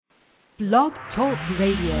Blog Talk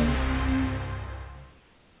Radio.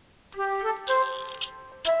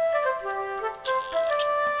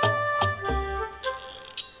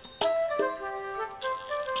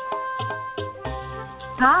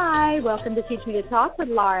 Hi, welcome to Teach Me to Talk with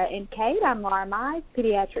Laura and Kate. I'm Laura Mize,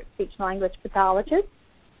 pediatric speech and language pathologist.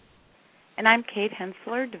 And I'm Kate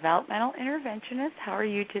Hensler, developmental interventionist. How are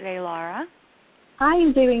you today, Laura? I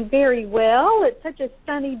am doing very well. It's such a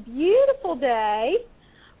sunny, beautiful day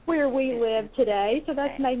where we live today, so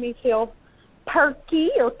that's made me feel perky,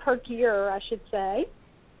 or perkier, I should say.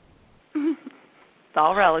 It's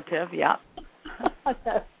all relative, yeah. I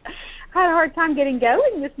had a hard time getting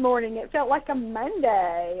going this morning. It felt like a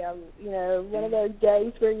Monday, one of those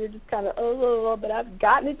days where you're just kind of, but I've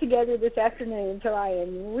gotten it together this afternoon, so I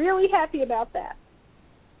am really happy about that.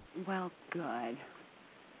 Well, good.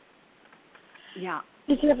 Yeah.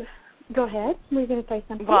 Go ahead. Were you going to say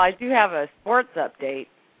something? Well, I do have a sports update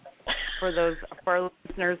for our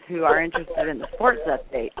listeners who are interested in the sports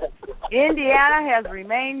update. Indiana has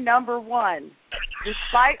remained number one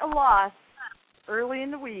despite a loss early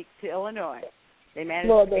in the week to Illinois. They managed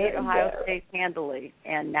to beat Ohio State handily,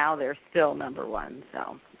 and now they're still number one.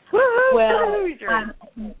 So, well, I'm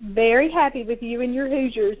very happy with you and your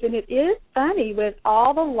Hoosiers, and it is funny with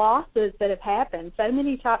all the losses that have happened. So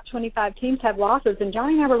many top 25 teams have losses, and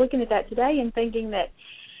Johnny and I were looking at that today and thinking that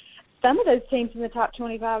some of those teams in the top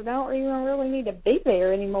 25 don't even really need to be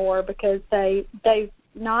there anymore because they've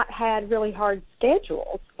not had really hard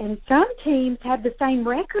schedules. And some teams have the same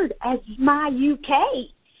record as my UK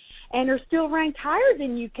and are still ranked higher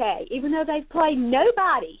than UK, even though they've played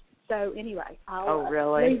nobody. So anyway, I'll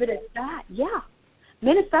really? leave it at that. Yeah.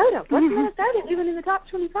 Minnesota. What's Minnesota doing in the top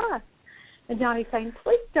 25? And Johnny's saying,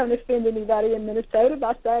 please don't offend anybody in Minnesota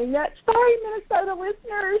by saying that. Sorry, Minnesota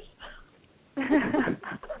listeners.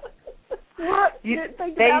 What?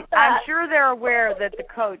 Think about that. I'm sure they're aware that the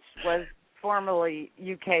coach was formerly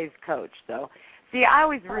UK's coach, though. See, I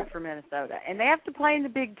always root for Minnesota, and they have to play in the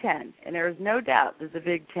Big Ten, and there is no doubt that the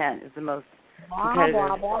Big Ten is the most competitive.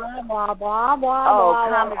 Blah, blah, blah, blah, blah, oh,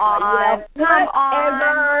 come on. Come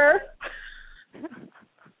on.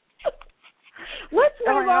 Let's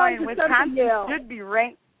move on to Wisconsin something else. Should be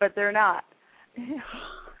ranked, but they're not.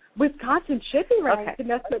 Wisconsin should be ranked, and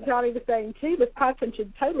that's what Johnny was saying, too. Wisconsin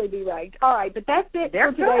should totally be ranked. All right, but that's it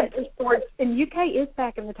for today's sports. And UK is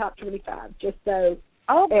back in the top 25, just so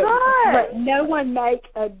but no one make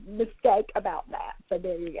a mistake about that. So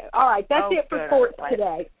there you go. All right, that's it for sports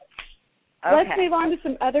today. Okay. Let's move on to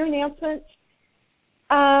some other announcements.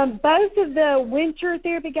 Both of the Winter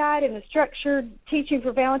Therapy Guide and the Structured Teaching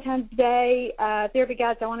for Valentine's Day Therapy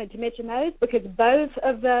Guides, I wanted to mention those because both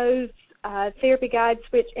of those therapy guide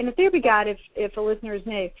switch, and a therapy guide, if a listener is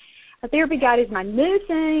new, a therapy guide is my new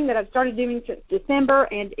thing that I've started doing since December,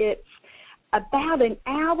 and it's about an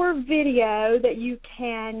hour video that you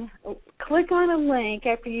can click on a link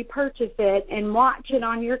after you purchase it and watch it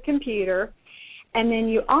on your computer, and then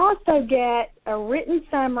you also get a written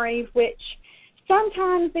summary, which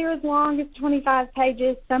sometimes they're as long as 25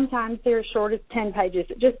 pages, sometimes they're as short as 10 pages.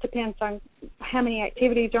 It just depends on how many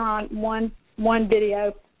activities are on one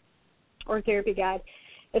video or therapy guide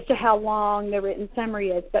as to how long the written summary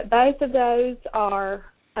is. But both of those are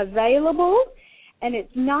available, and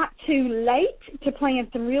it's not too late to plan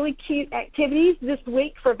some really cute activities this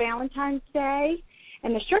week for Valentine's Day.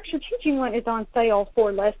 And the structured teaching one is on sale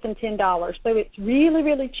for less than $10. So it's really,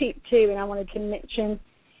 really cheap, too, and I wanted to mention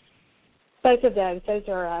both of those. Those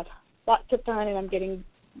are lots of fun, and I'm getting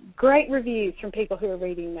great reviews from people who are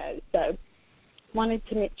reading those. So wanted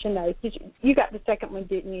to mention those. You got the second one,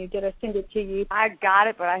 didn't you? Did I send it to you? I got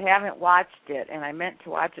it, but I haven't watched it, and I meant to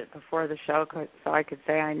watch it before the show so I could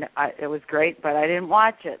say it was great, but I didn't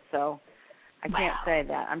watch it, so I can't say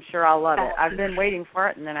that. I'm sure I'll love it. I've been waiting for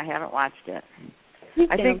it, and then I haven't watched it.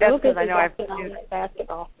 I think that's because I know I have to do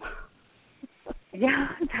basketball. Yeah,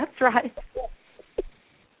 that's right.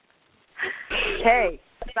 Hey,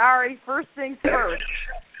 sorry, first things first.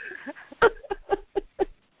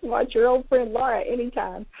 Watch your old friend Laura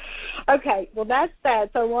anytime. Okay, well, that's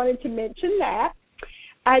that. So I wanted to mention that.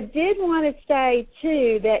 I did want to say,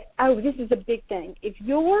 too, that, this is a big thing. If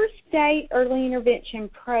your state early intervention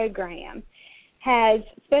program has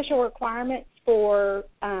special requirements for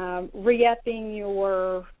re-upping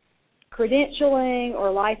your credentialing or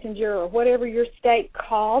licensure or whatever your state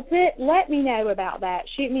calls it, let me know about that.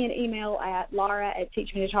 Shoot me an email at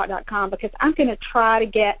laura@teachmetotalk.com because I'm going to try to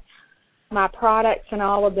get my products and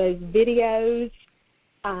all of those videos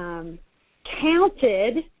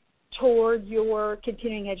counted toward your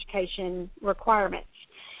continuing education requirements.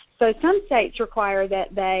 So some states require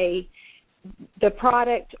that they the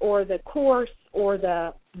product or the course or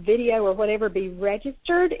the video or whatever be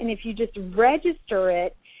registered. And if you just register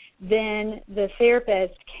it, then the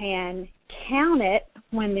therapist can count it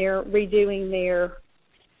when they're redoing their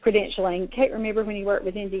credentialing. Kate, remember when you worked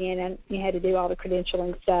with Indiana, you had to do all the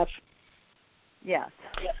credentialing stuff? Yes.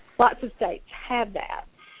 Lots of states have that.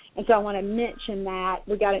 And so I want to mention that.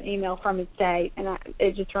 We got an email from the state, and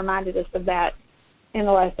it just reminded us of that in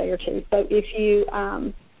the last day or two. So if you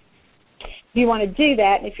want to do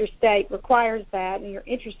that, and if your state requires that and you're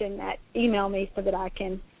interested in that, email me so that I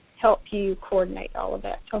can help you coordinate all of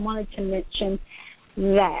that. So I wanted to mention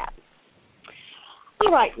that.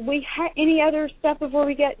 All right. Any other stuff before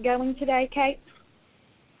we get going today, Kate?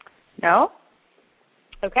 No.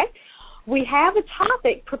 Okay. We have a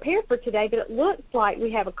topic prepared for today, but it looks like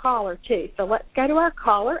we have a caller, too. So let's go to our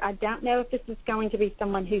caller. I don't know if this is going to be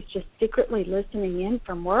someone who's just secretly listening in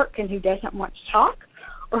from work and who doesn't want to talk,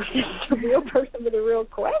 or if this is a real person with a real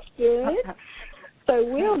question. So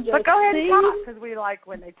we'll just But go ahead and talk, because we like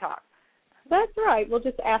when they talk. That's right. We'll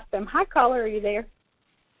just ask them. Hi, caller. Are you there?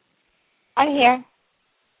 I'm here.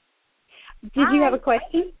 Did you have a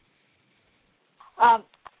question?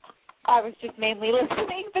 I was just mainly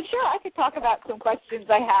listening, but sure, I could talk about some questions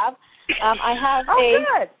I have. I have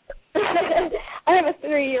good. I have a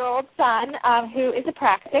 3-year-old son who is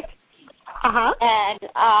apraxic,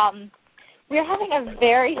 and we're having a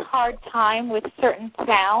very hard time with certain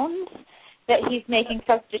sounds that he's making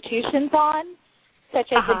substitutions on,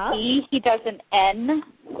 such as an E, he does an N,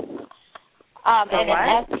 and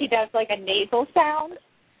an S, he does like a nasal sound,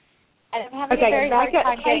 and I'm having a very hard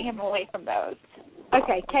time getting him away from those.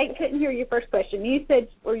 Okay, Kate couldn't hear your first question. You said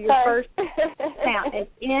for your first sound, an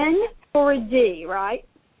N or a D, right?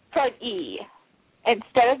 For an E.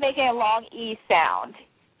 Instead of making a long E sound,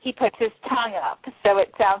 he puts his tongue up so it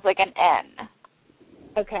sounds like an N.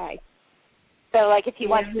 Okay. So, like, if he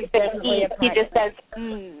wants to say E, he just says,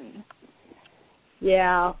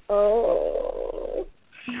 Yeah. Oh.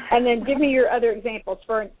 And then give me your other examples.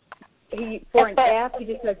 For an F, he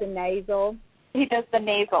just does a nasal. He does the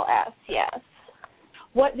nasal S, yes.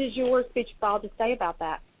 What does your speech pathologist say about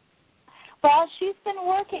that? Well, she's been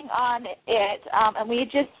working on it, and we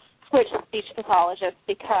just switched speech pathologists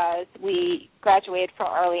because we graduated from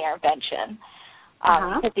early intervention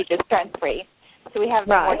because he just turned 3. So we haven't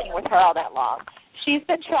been working with her all that long. She's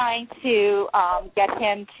been trying to get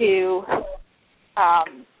him to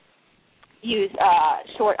use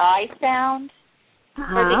short I sound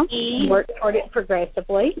for the E. Work toward it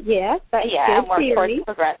progressively. Yes, that's good. And work toward it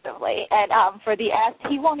progressively. And for the S,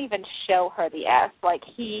 he won't even show her the S. Like,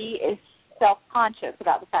 he is self-conscious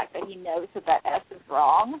about the fact that he knows that S is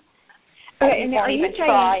wrong. Okay, and he won't even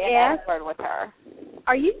try an S word with her.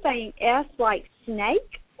 Are you saying S like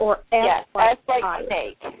snake or S like S like fire?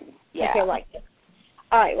 Snake. Yeah. Okay, like this.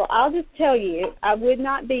 All right, well, I'll just tell you, I would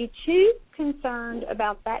not be too concerned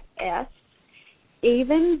about that S,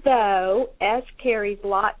 even though S carries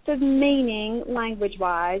lots of meaning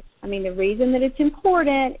language-wise. I mean, the reason that it's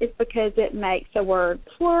important is because it makes a word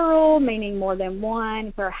plural, meaning more than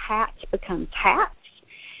one, where hats becomes hats.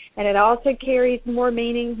 And it also carries more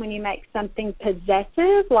meaning when you make something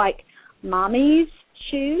possessive, like mommy's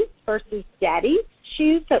shoes versus daddy's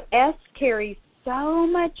shoes. So S carries so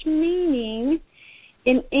much meaning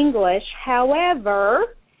in English.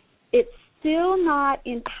 However, it's still not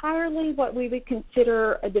entirely what we would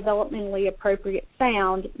consider a developmentally appropriate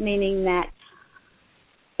sound, meaning that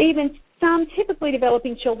even some typically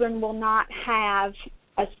developing children will not have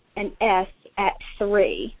an S at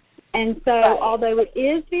 3. And so although it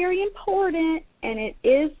is very important and it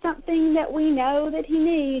is something that we know that he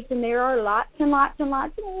needs, and there are lots and lots and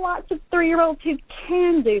lots and lots of 3-year-olds who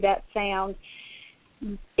can do that sound,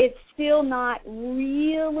 it's still not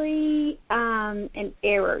really an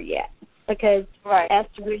error yet, because S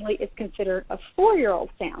really is considered a 4-year-old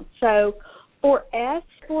sound. So for S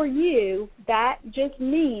for you, that just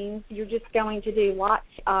means you're just going to do lots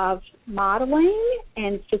of modeling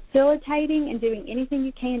and facilitating and doing anything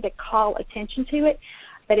you can to call attention to it.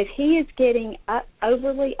 But if he is getting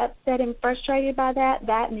overly upset and frustrated by that,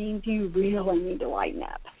 that means you really need to lighten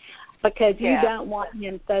up, because you don't want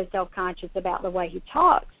him so self-conscious about the way he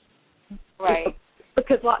talks. Right.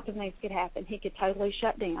 Because lots of things could happen. He could totally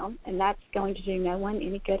shut down, and that's going to do no one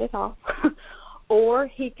any good at all. Or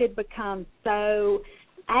he could become so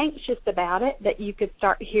anxious about it that you could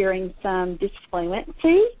start hearing some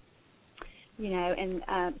disfluency,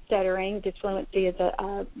 and stuttering. Disfluency is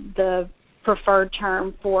the preferred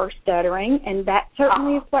term for stuttering, and that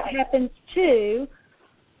certainly is what happens too.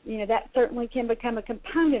 That certainly can become a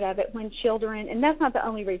component of it when children, and that's not the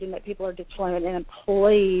only reason that people are disfluent, and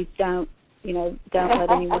please don't don't let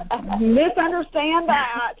anyone misunderstand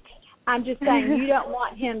that. I'm just saying you don't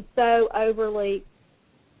want him so overly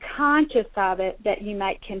conscious of it that you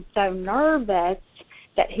make him so nervous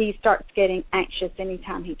that he starts getting anxious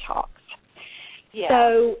anytime he talks. Yeah.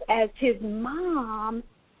 So as his mom,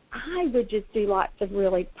 I would just do lots of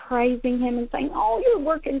really praising him and saying, oh, you're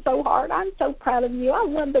working so hard. I'm so proud of you. I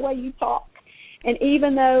love the way you talk. And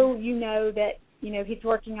even though you know that, he's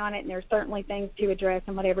working on it and there's certainly things to address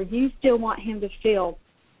and whatever, you still want him to feel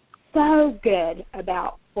so good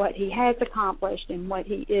about what he has accomplished and what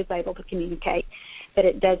he is able to communicate, that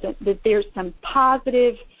there's some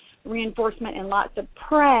positive reinforcement and lots of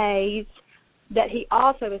praise that he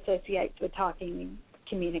also associates with talking and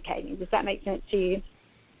communicating. Does that make sense to you?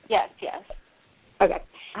 Yes. Okay.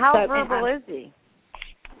 How verbal is he?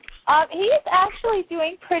 He's actually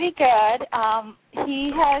doing pretty good.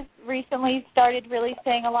 He has recently started really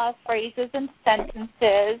saying a lot of phrases and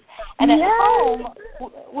sentences. And at home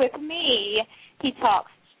with me, he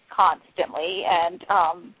talks constantly. And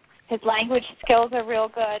his language skills are real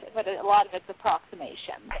good, but a lot of it's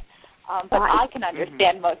approximation. But I can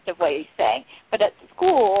understand most of what he's saying. But at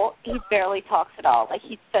school, he barely talks at all. Like,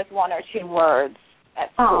 he says one or two words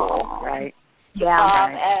at school. Oh, right.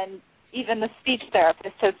 Yeah. And even the speech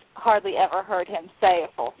therapist has hardly ever heard him say a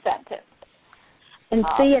full sentence. And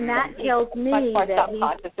and that tells me much more that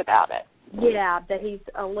self-conscious about it. Yeah, that he's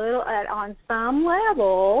a little, on some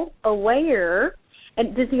level, aware.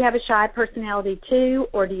 And does he have a shy personality too,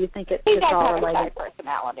 or do you think it's just all related? He does have a shy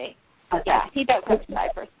personality. Okay. Yeah, he does have a shy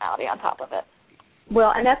personality on top of it.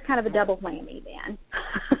 Well, and that's kind of a double whammy then.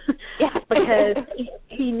 Yeah. Because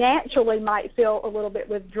he naturally might feel a little bit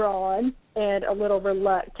withdrawn and a little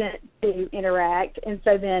reluctant to interact. And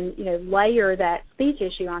so then, layer that speech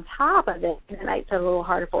issue on top of it, and it makes it a little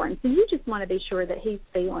harder for him. So you just want to be sure that he's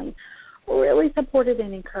feeling really supported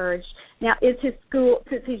and encouraged. Now, is his school,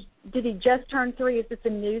 did he just turn 3? Is this a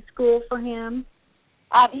new school for him?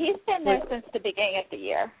 He's been there since the beginning of the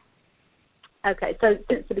year. Okay, so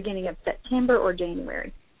since the beginning of September or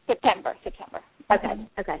January? September.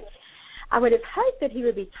 Okay. I would have hoped that he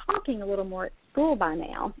would be talking a little more at school by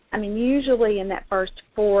now. I mean, usually in that first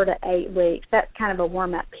 4 to 8 weeks, that's kind of a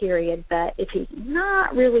warm-up period. But if he's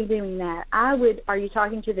not really doing that, are you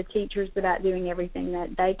talking to the teachers about doing everything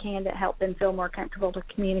that they can to help them feel more comfortable to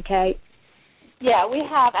communicate? Yeah, we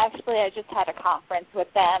have. Actually, I just had a conference with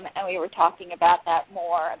them, and we were talking about that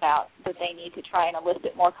more, about that they need to try and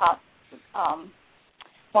elicit more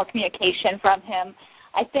communication from him.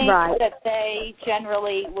 I think that they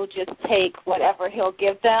generally will just take whatever he'll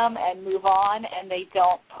give them and move on, and they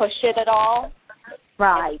don't push it at all.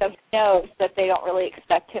 Right. And so he knows that they don't really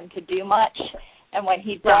expect him to do much, and when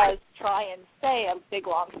he does try and say a big,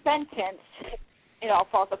 long sentence, it all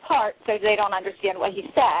falls apart, so they don't understand what he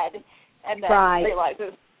said, and then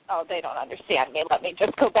realizes, oh, they don't understand me. Let me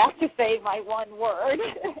just go back to say my one word.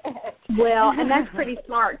 Well, and that's pretty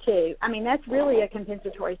smart, too. I mean, that's really a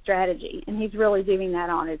compensatory strategy, and he's really doing that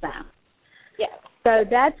on his own. Yes. So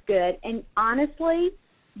that's good. And honestly,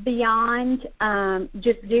 beyond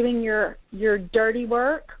just doing your dirty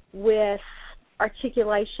work with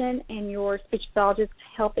articulation and your speech pathologist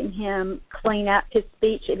helping him clean up his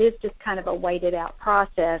speech, it is just kind of a weighted-out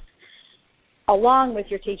process, along with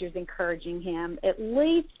your teachers encouraging him at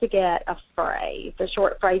least to get a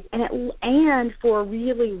short phrase, and for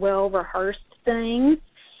really well-rehearsed things,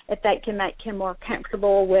 if that can make him more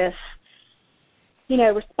comfortable with,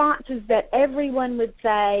 responses that everyone would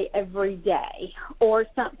say every day, or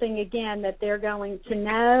something, again, that they're going to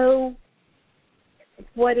know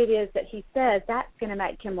what it is that he says. That's going to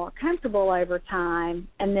make him more comfortable over time,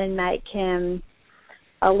 and then make him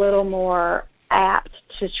a little more apt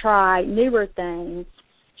to try newer things.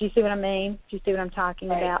 Do you see what I mean? Do you see what I'm talking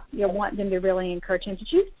about? You want them to really encourage him.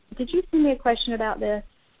 Did you send me a question about this?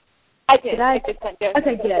 I did.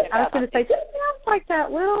 Okay, good. I was going to say, this sounds like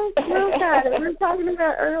that little guy that we were talking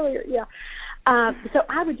about earlier. Yeah. So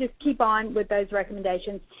I would just keep on with those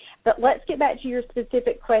recommendations. But let's get back to your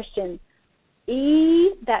specific question.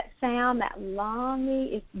 That sound, that long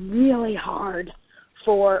E, is really hard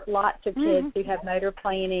for lots of kids who have motor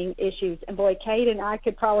planning issues. And boy, Kate and I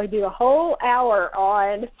could probably do a whole hour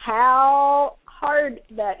on how hard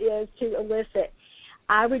that is to elicit.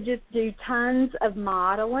 I would just do tons of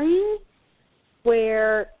modeling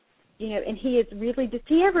where, and he is really, is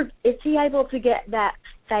he able to get that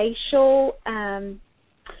facial,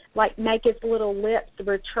 like make his little lips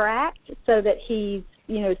retract so that he's,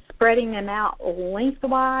 spreading them out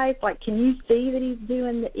lengthwise? Like, can you see that he's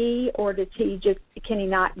doing the E, or can he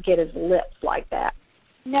not get his lips like that?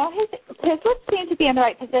 No, his lips seem to be in the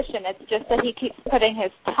right position. It's just that he keeps putting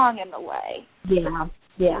his tongue in the way.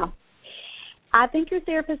 Yeah. I think your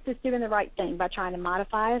therapist is doing the right thing by trying to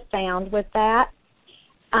modify a sound with that.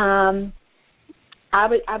 I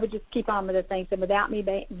would just keep on with the things, and without me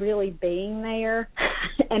really being there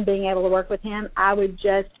and being able to work with him, I would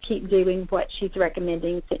just keep doing what she's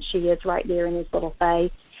recommending since she is right there in his little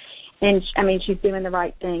face. And, she's doing the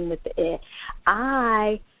right thing with the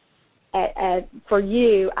for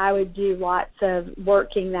you, I would do lots of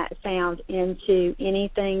working that sound into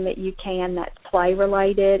anything that you can that's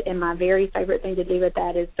play-related, and my very favorite thing to do with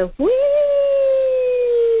that is the whee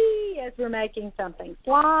as we're making something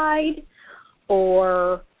slide,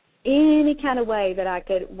 or any kind of way that I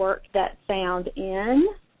could work that sound in.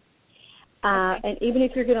 And even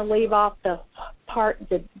if you're going to leave off the part,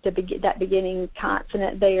 that beginning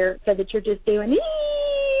consonant there, so that you're just doing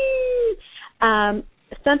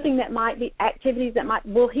something that might be activities that might.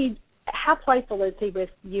 How playful is he with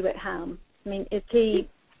you at home? Is he?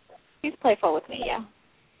 He's playful with me, yeah.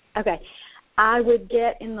 Okay. I would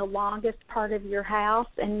get in the longest part of your house,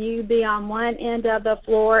 and you be on one end of the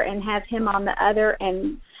floor and have him on the other,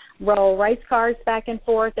 and roll race cars back and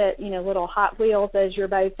forth at, little Hot Wheels as you're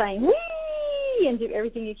both saying, whee, and do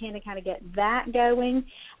everything you can to kind of get that going.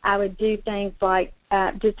 I would do things like,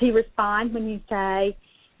 does he respond when you say,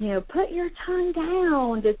 put your tongue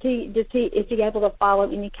down? Is he able to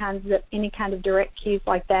follow any kind of direct cues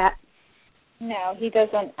like that? No, he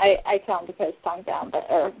doesn't. I tell him to put his tongue down,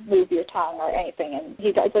 or move your tongue or anything, and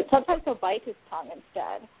he does. But sometimes he'll bite his tongue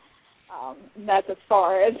instead. That's as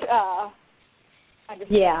far as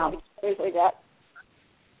understanding like that.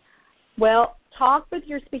 Well, talk with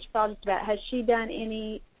your speech pathologist about, has she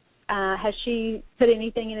put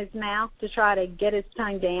anything in his mouth to try to get his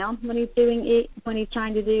tongue down when he's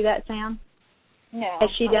trying to do that sound? No.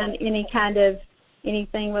 Has she done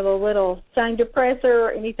anything with a little tongue depressor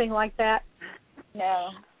or anything like that? No.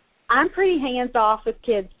 I'm pretty hands-off with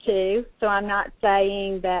kids, too, so I'm not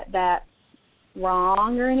saying that that's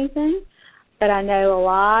wrong or anything, but I know a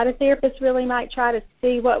lot of therapists really might try to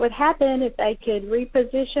see what would happen if they could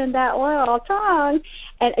reposition that little tongue.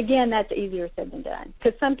 And, again, that's easier said than done,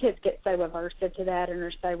 because some kids get so aversive to that and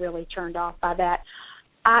are so really turned off by that.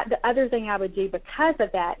 The other thing I would do because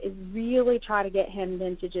of that is really try to get him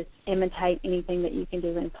then to just imitate anything that you can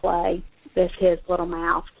do in play with his little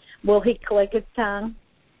mouth. Will he click his tongue?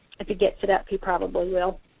 If he gets it up, he probably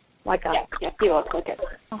will. Yeah, he will click it.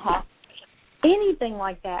 Uh-huh. Anything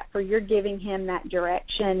like that where you're giving him that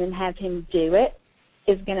direction and have him do it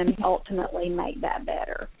is going to ultimately make that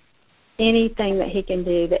better. Anything that he can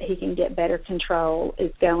do that he can get better control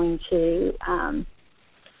is going to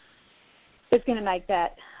make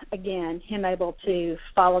that, again, him able to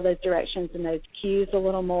follow those directions and those cues a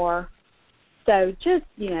little more. So just,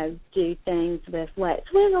 do things with let's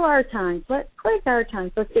wiggle our tongues, let's click our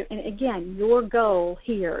tongues. And, again, your goal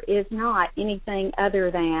here is not anything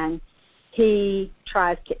other than he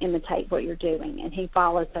tries to imitate what you're doing, and he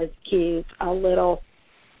follows those cues a little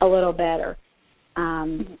better.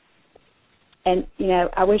 And,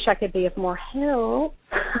 I wish I could be of more help,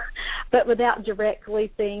 but without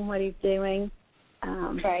directly seeing what he's doing,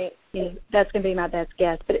 right. That's going to be my best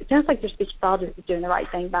guess. But it sounds like your speech pathologist is doing the right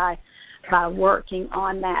thing by working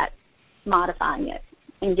on that, modifying it,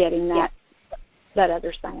 and getting that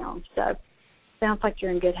other sound. So sounds like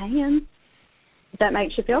you're in good hands. If that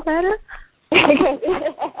makes you feel better.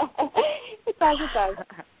 It does.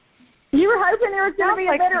 You were hoping there was going to be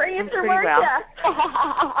a better answer, weren't you?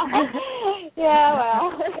 Yeah,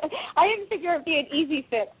 well, I didn't figure it'd be an easy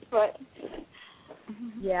fix, but...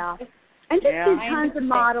 Yeah. And just do tons of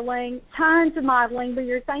modeling where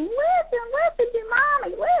you're saying, listen to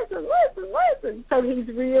Mommy, listen. So he's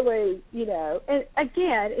really, and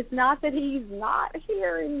again, it's not that he's not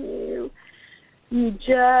hearing you. You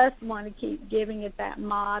just want to keep giving it that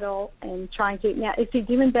model and trying to. Now, is he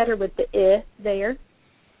doing better with the there?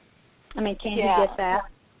 Can he get that?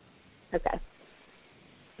 Okay.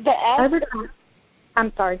 The S? Over time.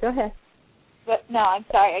 I'm sorry, go ahead. But no, I'm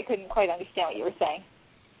sorry, I couldn't quite understand what you were saying.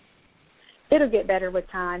 It'll get better with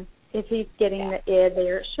time. If he's getting the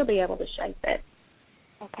there, she'll be able to shape it.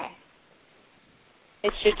 Okay.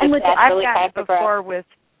 It should just naturally I've got before with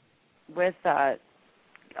a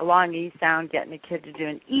long E sound, getting a kid to do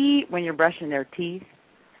an E when you're brushing their teeth.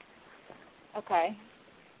 Okay.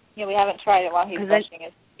 Yeah, we haven't tried it while he's brushing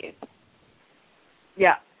his teeth.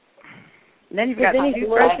 Yeah. And then you've got the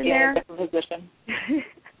toothbrush in there. Position.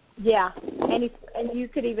 Yeah, and you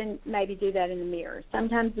could even maybe do that in the mirror.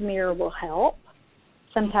 Sometimes the mirror will help.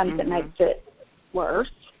 Sometimes it makes it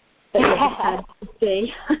worse. but just kind of to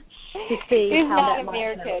see He's how not that a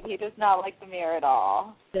mirror might kid. He does not like the mirror at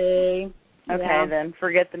all. see. Okay, then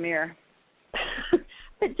forget the mirror.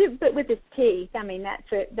 but with his teeth, I mean, that's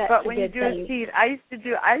But when a you good do thing. his teeth, I used to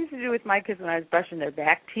do with my kids when I was brushing their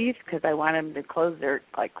back teeth because I want them to close their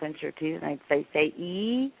clench their teeth, and I'd say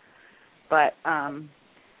E, but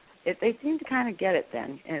they seem to kind of get it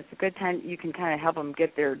then, and it's a good time you can kind of help them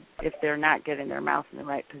get if they're not getting their mouth in the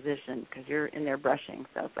right position because you're in there brushing,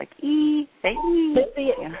 so it's like E, say E. But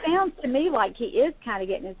see, it sounds to me like he is kind of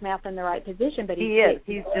getting his mouth in the right position, but he is.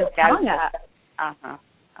 He's just got tongue up.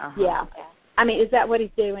 Yeah. I mean, is that what he's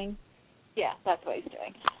doing? Yeah, that's what he's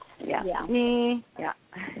doing. Yeah. Yeah.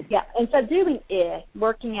 Yeah. And so doing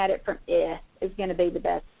working at it from is going to be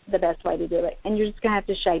the best way to do it, and you're just going to have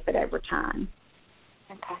to shape it over time.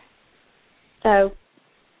 Okay. So,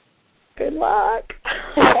 good luck.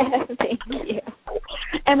 Thank you.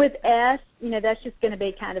 And with S, that's just going to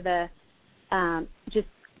be kind of a just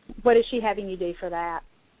what is she having you do for that?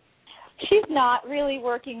 She's not really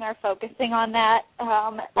working or focusing on that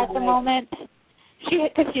at the moment.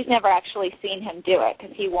 Because she's never actually seen him do it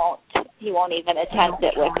because he won't even attempt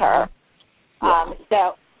it with her.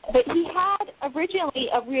 But he had originally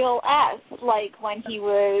a real S, like when he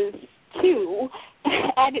was 2,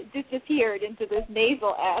 and it disappeared into this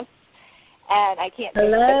nasal S, and I can't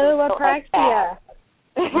think Hello, of it apraxia.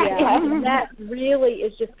 Yeah. That really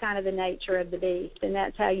is just kind of the nature of the beast, and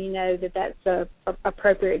that's how you know that that's a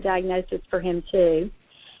appropriate diagnosis for him too.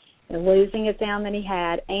 Losing a sound that he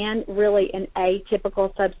had, and really an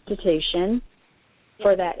atypical substitution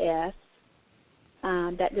for that S.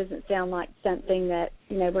 That doesn't sound like something that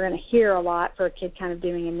we're going to hear a lot for a kid kind of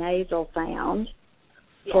doing a nasal sound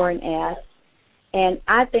for an S. And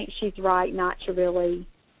I think she's right not to really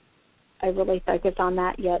overly focus on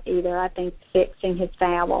that yet either. I think fixing his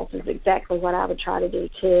vowels is exactly what I would try to do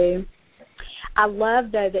too. I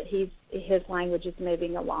love though that his language is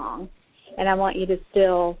moving along, and I want you to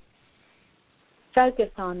still focus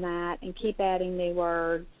on that and keep adding new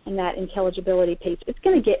words and that intelligibility piece. It's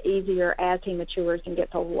going to get easier as he matures and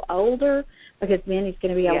gets a little older because then he's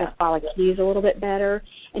going to be able to follow cues a little bit better.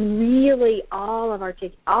 And really all of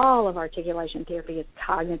articulation therapy is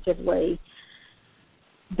cognitively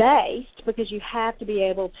based because you have to be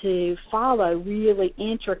able to follow really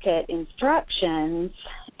intricate instructions.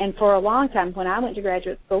 And for a long time, when I went to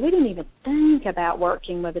graduate school, we didn't even think about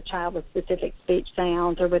working with a child with specific speech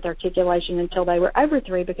sounds or with articulation until they were over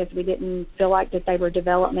 3 because we didn't feel like that they were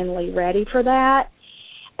developmentally ready for that.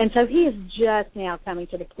 And so he is just now coming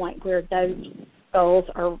to the point where those goals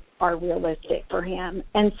are realistic for him.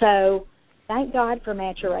 And so thank God for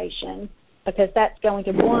maturation because that's going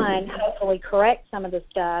to, one, hopefully correct some of the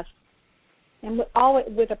stuff. And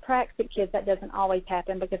with apraxic kids, that doesn't always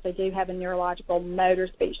happen because they do have a neurological motor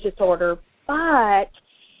speech disorder. But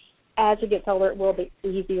as he gets older, it will be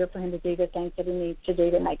easier for him to do the things that he needs to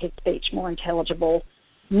do to make his speech more intelligible,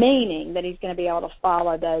 meaning that he's going to be able to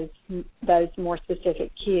follow those more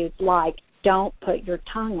specific cues, like don't put your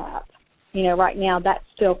tongue up. Right now that's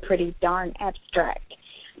still pretty darn abstract.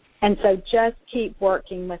 And so just keep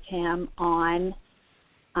working with him on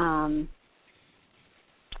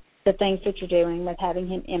the things that you're doing with having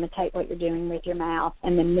him imitate what you're doing with your mouth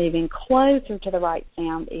and then moving closer to the right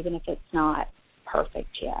sound even if it's not perfect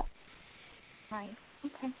yet. Right.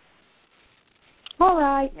 Okay. All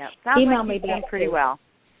right. Yeah. Sounds email like me doing back pretty well.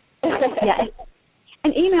 Yeah.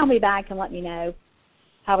 And email me back and let me know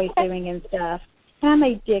how he's doing and stuff. And I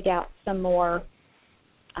may dig out some more,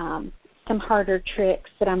 some harder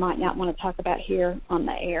tricks that I might not want to talk about here on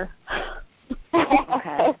the air.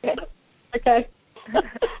 Okay. Okay.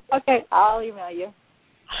 Okay, I'll email you.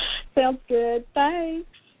 Sounds good. Thanks.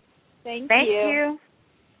 Thank you. you.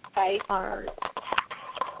 Bye. All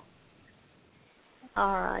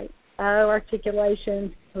right. Oh,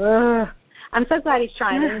 articulation. Ugh. I'm so glad he's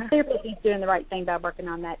trying. And the therapist is doing the right thing by working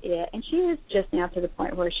on that and she is just now to the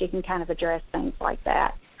point where she can kind of address things like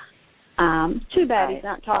that. Too bad he's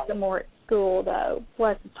not talking more at school, though.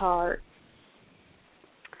 Bless his heart.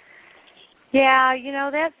 Yeah,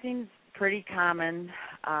 that seems pretty common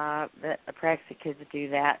that apraxic kids do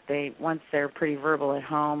that. Once they're pretty verbal at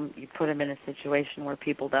home, you put them in a situation where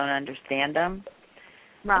people don't understand them,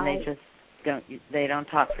 right? And they just don't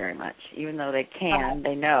talk very much, even though they can.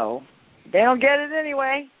 They know they don't get it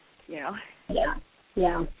anyway. Yeah,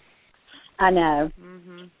 I know.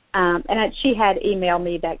 Mm-hmm. And she had emailed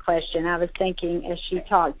me that question. I was thinking as she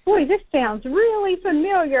talked, boy, this sounds really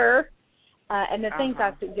familiar. And the things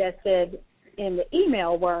I suggested in the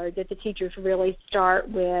email were that the teachers really start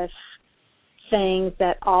with things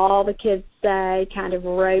that all the kids say, kind of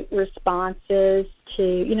rote responses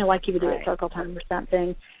to, you know, like you would do at circle time or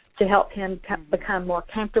something, to help him become more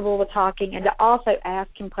comfortable with talking, and to also ask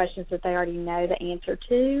him questions that they already know the answer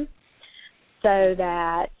to, so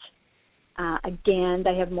that, again,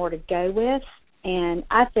 they have more to go with. And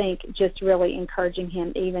I think just really encouraging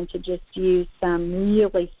him even to just use some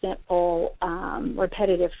really simple,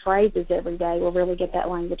 repetitive phrases every day will really get that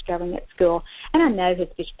language going at school. And I know his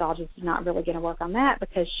speech pathologist is not really going to work on that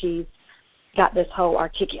because she's got this whole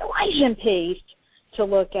articulation piece to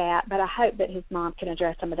look at, but I hope that his mom can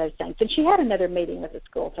address some of those things. And she had another meeting with the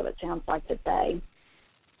school, so it sounds like that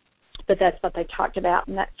that's what they talked about,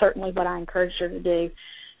 and that's certainly what I encouraged her to do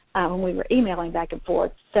when we were emailing back and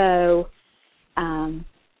forth. So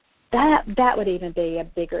that would even be a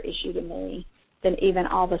bigger issue to me than even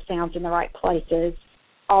all the sounds in the right places.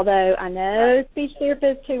 Although I know speech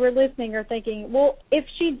therapists who are listening are thinking, well, if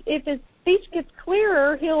his speech gets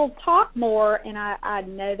clearer, he'll talk more, and I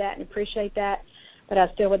know that and appreciate that. But I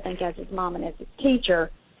still would think as his mom and as his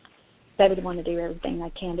teacher, they would want to do everything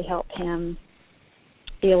they can to help him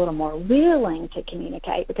be a little more willing to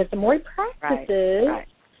communicate, because the more he practices...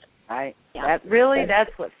 Right. Yeah.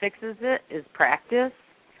 That's what fixes it, is practice.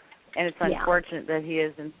 And it's unfortunate that he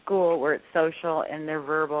is in school where it's social and they're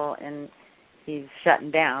verbal and he's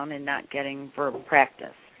shutting down and not getting verbal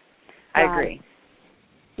practice. I agree.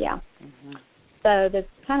 Yeah. Mm-hmm. So there's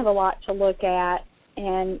kind of a lot to look at.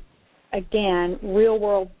 And, again,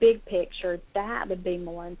 real-world big picture, that would be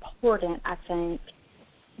more important, I think,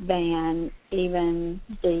 than even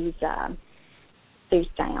these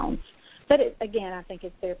sounds. But, again, I think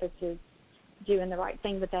his therapist is doing the right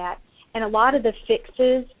thing with that. And a lot of the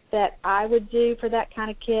fixes that I would do for that kind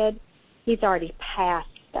of kid, he's already past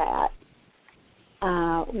that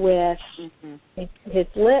with his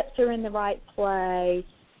lips are in the right place.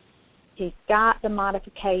 He's got the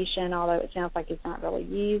modification, although it sounds like he's not really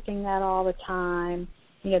using that all the time.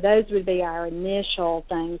 You know, those would be our initial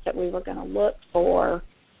things that we were going to look for.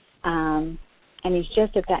 And he's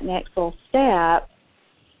just at that next little step.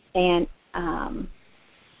 And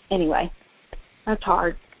anyway, that's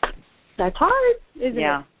hard. That's hard, isn't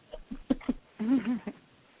it?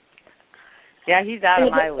 Yeah, he's out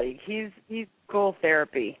of my league. He's school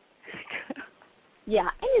therapy. Yeah,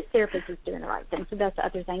 and his therapist is doing the right thing, so that's the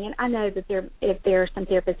other thing. And I know that if there are some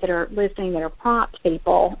therapists that are listening that are prompt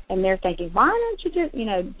people, and they're thinking, why don't you just,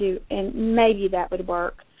 do, and maybe that would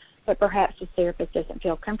work, but perhaps the therapist doesn't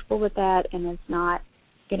feel comfortable with that and is not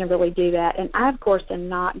going to really do that. And I, of course, am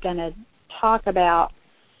not going to talk about,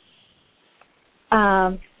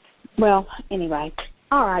 well, anyway.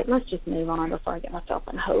 All right, let's just move on before I get myself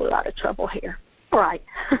in a whole lot of trouble here. All right.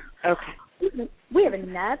 Okay. We have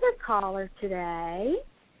another caller today.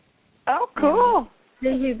 Oh, cool. See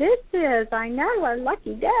who this is. I know, our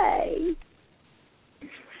lucky day.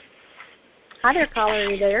 Hi there, caller. Are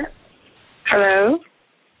you there? Hello?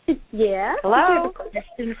 Yeah. Hello. Do you have a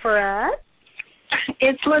question for us?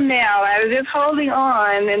 It's Linnell. I was just holding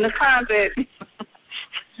on in the closet.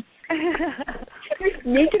 You're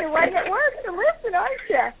sneaking away at work to listen, aren't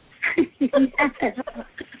you?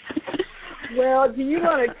 Well, do you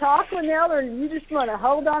want to talk, Linnell, or do you just want to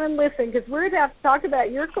hold on and listen? Because we're going to have to talk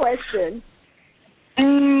about your question.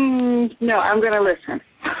 No, I'm going to listen.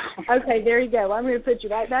 Okay, there you go. I'm going to put you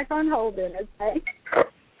right back on hold then, okay?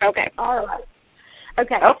 Okay. All right.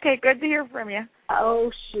 Okay. Okay, good to hear from you.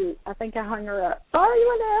 Oh, shoot. I think I hung her up. Sorry,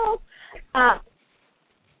 Linnell.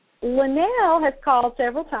 Linnell has called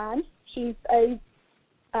several times. She's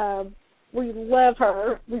we love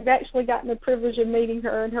her. We've actually gotten the privilege of meeting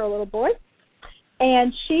her and her little boy.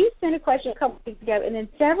 And she sent a question a couple of weeks ago, and then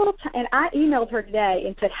several times, and I emailed her today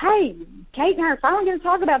and said, hey, Kate and I are finally going to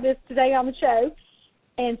talk about this today on the show.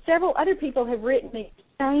 And several other people have written the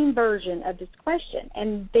same version of this question,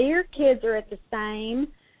 and their kids are at the same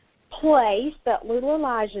place that little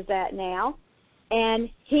Elijah's at now, and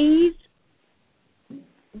he's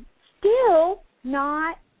still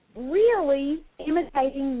not really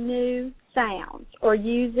imitating new sounds or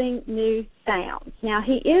using new sounds. Now,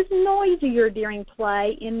 he is noisier during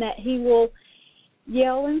play in that he will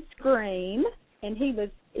yell and scream, and he was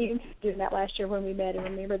even doing that last year when we met, and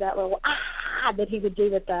remember that little that he would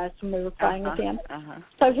do with us when we were playing with him.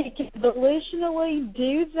 So he can volitionally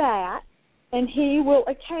do that, and he will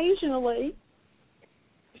occasionally,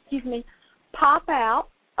 pop out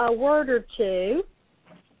a word or two.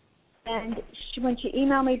 And when she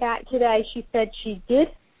emailed me back today, she said she did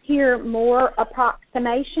hear more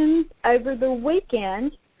approximations over the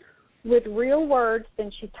weekend with real words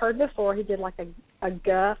than she's heard before. He did like a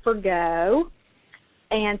guh for go.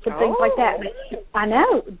 and some things like that. But I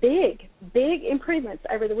know, big improvements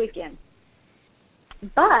over the weekend.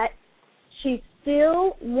 But she's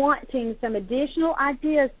still wanting some additional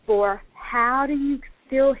ideas for how do you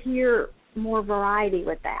still hear more variety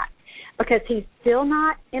with that, because he's still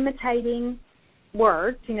not imitating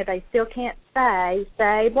words. You know, they still can't say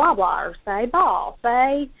blah blah, or say ball,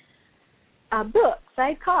 say book,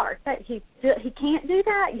 say car. He can't do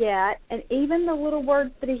that yet, and even the little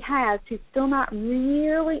words that he has, he's still not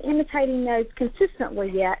really imitating those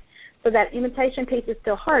consistently yet. So that imitation piece is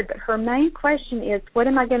still hard. But her main question is, what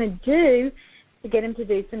am I going to do to get him to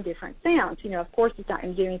do some different sounds? You know, of course he's not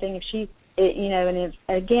going to do anything if she's, you know, and if,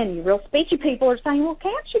 again, you real speechy people are saying, well,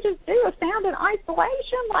 can't you just do a sound in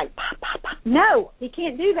isolation, like pop, pop, pop? No, he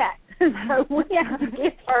can't do that. So we have to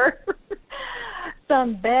give her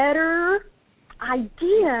some better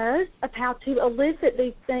ideas of how to elicit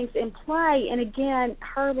these things in play. And again,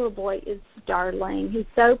 her little boy is darling. He's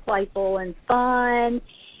so playful and fun,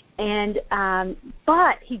 and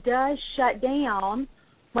but he does shut down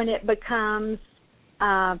when it becomes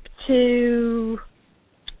too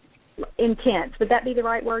intense. Would that be the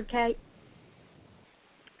right word, Kate?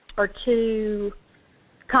 Or too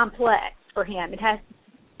complex for him. It has to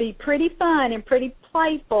be pretty fun and pretty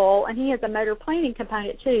playful, and he has a motor planning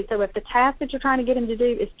component too. So if the task that you're trying to get him to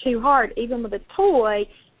do is too hard, even with a toy,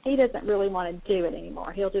 he doesn't really want to do it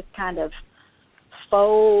anymore. He'll just kind of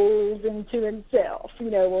fold into himself, you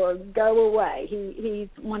know, or go away. He's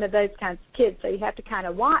one of those kinds of kids, so you have to kind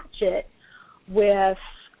of watch it with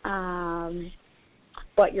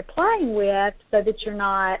what you're playing with, so that you're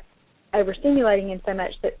not overstimulating him so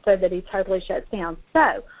much so that he totally shuts down.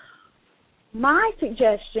 So my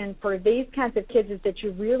suggestion for these kinds of kids is that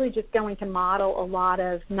you're really just going to model a lot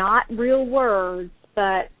of not real words,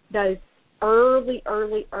 but those early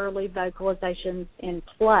vocalizations in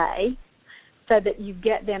play, so that you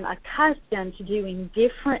get them accustomed to doing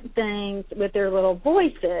different things with their little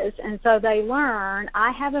voices. And so they learn,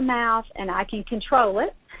 I have a mouth and I can control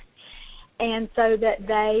it. And so that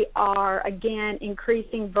they are, again,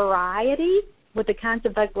 increasing variety with the kinds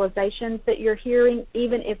of vocalizations that you're hearing,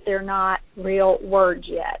 even if they're not real words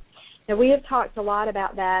yet. Now, we have talked a lot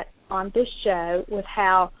about that on this show, with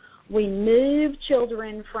how we move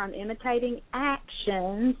children from imitating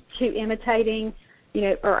actions to imitating, you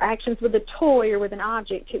know, or actions with a toy or with an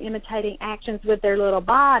object, to imitating actions with their little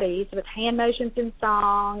bodies, with hand motions in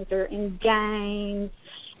songs or in games.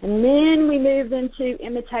 And then we move them to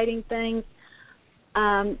imitating things,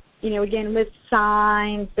 you know, again, with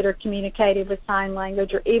signs that are communicated with sign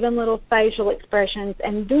language, or even little facial expressions.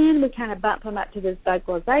 And then we kind of bump him up to this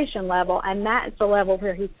vocalization level, and that's the level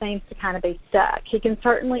where he seems to kind of be stuck. He can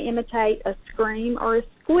certainly imitate a scream or a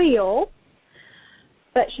squeal,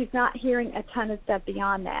 but she's not hearing a ton of stuff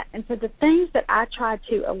beyond that. And so the things that I try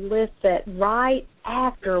to elicit right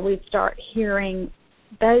after we start hearing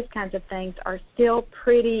those kinds of things are still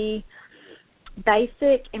pretty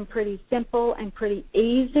basic and pretty simple and pretty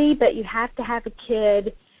easy, but you have to have a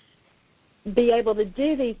kid be able to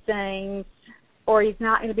do these things, or he's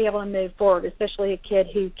not going to be able to move forward, especially a kid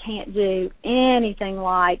who can't do anything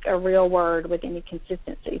like a real word with any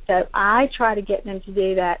consistency. So I try to get them to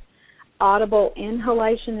do that audible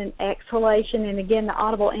inhalation and exhalation. And again, the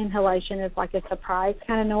audible inhalation is like a surprise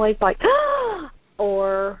kind of noise, like,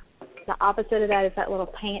 or the opposite of that is that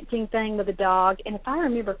little panting thing with a dog. And if I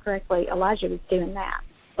remember correctly, Elijah was doing that,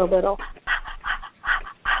 a little.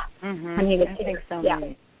 When he was, I think so. Yeah.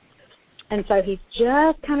 And so he's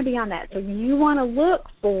just kind of beyond that. So you want to look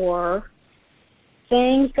for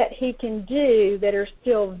things that he can do that are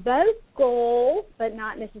still vocal but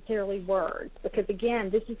not necessarily words, because, again,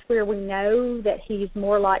 this is where we know that he's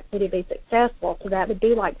more likely to be successful. So that would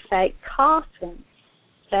be like fake coughing,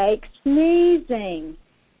 fake sneezing,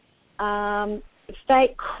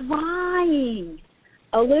 fake crying,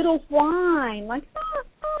 a little whine, like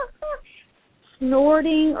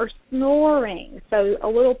snorting or snoring. So a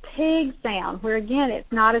little pig sound, where, again,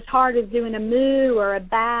 it's not as hard as doing a moo or a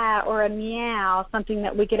ba or a meow, something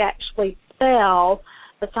that we could actually spell,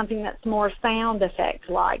 but something that's more sound effect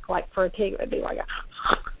like for a pig it would be like a,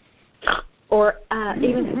 or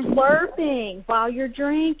even slurping while you're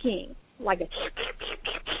drinking, like a,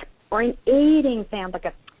 or an eating sound, like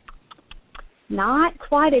a, not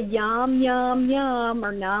quite a yum, yum, yum,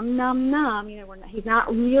 or num, num, num. You know, he's not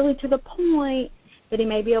really to the point that he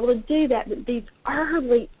may be able to do that. But these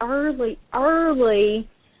early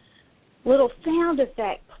little sound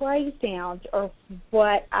effect play sounds are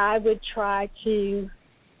what I would try to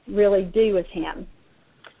really do with him,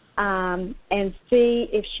 and see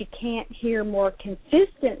if she can't hear more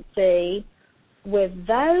consistency with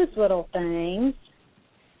those little things.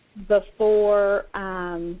 before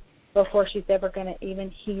she's ever going to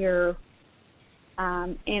even hear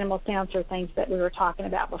animal sounds or things that we were talking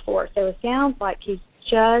about before. So it sounds like he's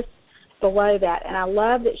just below that. And I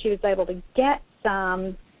love that she was able to get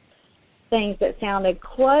some things that sounded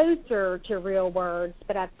closer to real words,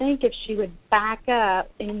 but I think if she would back up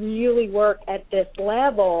and really work at this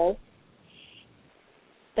level,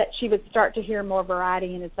 that she would start to hear more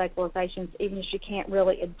variety in his vocalizations, even if she can't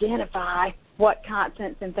really identify what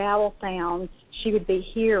consonants and vowel sounds she would be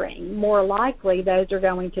hearing. More likely, those are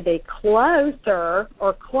going to be closer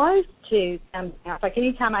or close to some sounds. Like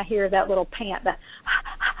anytime I hear that little pant,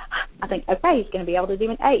 I think, okay, he's going to be able to do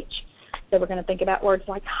an H. So we're going to think about words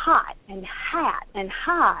like hot and hat and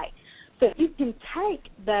high. So you can take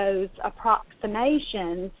those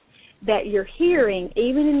approximations that you're hearing,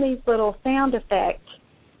 even in these little sound effect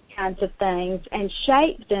kinds of things, and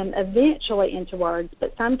shape them eventually into words.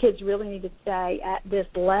 But some kids really need to stay at this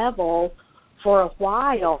level for a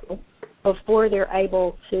while before they're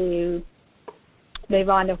able to move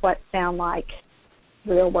on to what sound like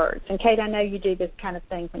real words. And Kate, I know you do this kind of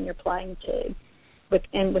thing when you're playing too, with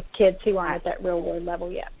kids who aren't at that real word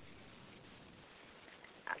level yet.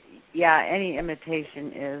 Yeah, any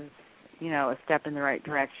imitation is, a step in the right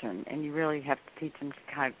direction, and you really have to teach them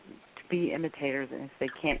to be imitators, and if they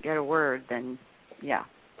can't get a word, then,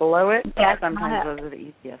 below it, sometimes those are the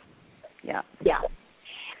easiest. Yeah. Yeah.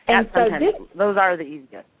 And so those are the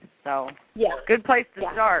easiest. So, good place to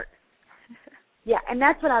start. Yeah, and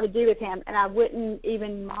that's what I would do with him, and I wouldn't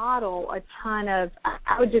even model a ton of,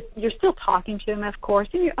 I would just, you're still talking to him, of course,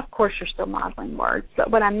 and of course you're still modeling words, but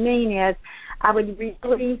what I mean is I would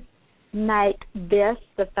really make this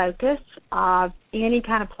the focus of any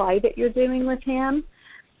kind of play that you're doing with him,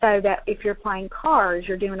 so that if you're playing cars,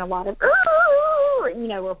 you're doing a lot of,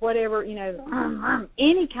 or whatever,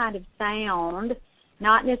 any kind of sound,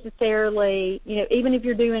 not necessarily, even if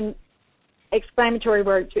you're doing exclamatory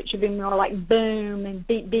words, which should be more like boom and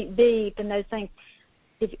beep, beep, beep, and those things.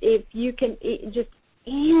 If you can, just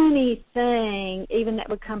anything, even that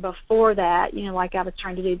would come before that, like I was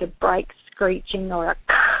trying to do the brake screeching or,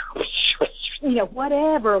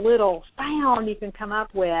 whatever little sound you can come up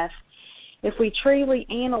with, if we truly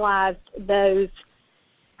analyzed those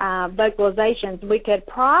vocalizations, we could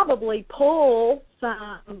probably pull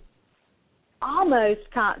some almost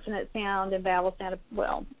consonant sound and vowel sound,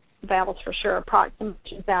 vowels for sure,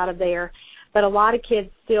 approximations out of there, but a lot of kids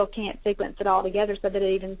still can't sequence it all together so that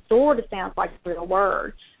it even sort of sounds like a real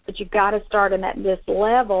word. But you've got to start them at this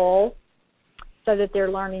level so that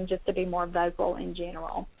they're learning just to be more vocal in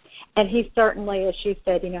general. And he certainly, as she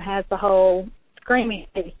said, has the whole screaming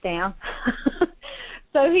piece down.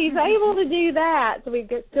 So he's able to do that. So we've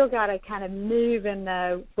still got to kind of move in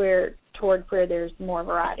towards where there's more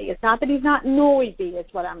variety. It's not that he's not noisy, is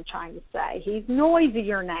what I'm trying to say. He's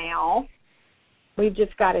noisier now. We've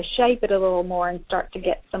just got to shape it a little more and start to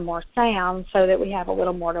get some more sound so that we have a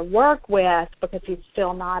little more to work with, because he's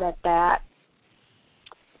still not at that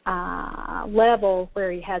level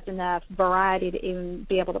where he has enough variety to even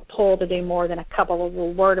be able to pull to do more than a couple of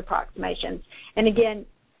little word approximations. And again,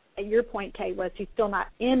 your point, Kate, was he's still not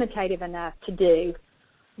imitative enough to do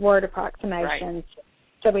word approximations. Right.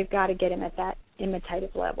 So we've got to get him at that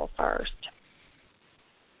imitative level first.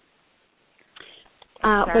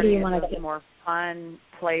 What do you want to do? More fun,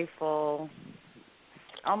 playful,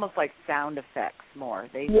 almost like sound effects more.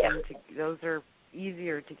 Those are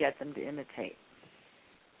easier to get them to imitate.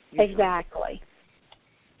 Usually. Exactly.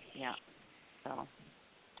 Yeah. So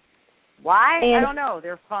why? I don't know.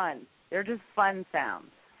 They're fun. They're just fun sounds.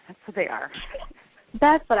 That's what they are.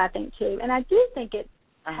 That's what I think too. And I do think it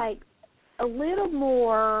takes a little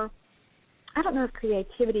more, I don't know if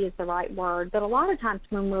creativity is the right word, but a lot of times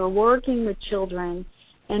when we're working with children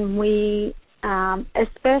and we,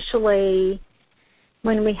 especially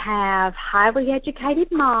when we have highly educated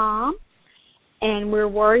mom and we're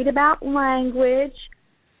worried about language,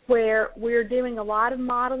 where we're doing a lot of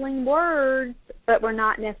modeling words, but we're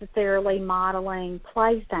not necessarily modeling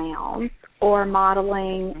play sounds or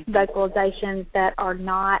modeling vocalizations that are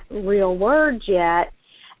not real words yet.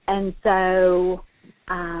 And so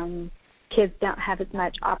kids don't have as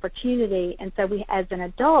much opportunity. And so we, as an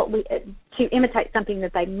adult, to imitate something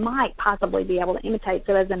that they might possibly be able to imitate.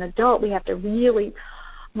 So as an adult, we have to really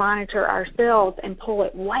monitor ourselves and pull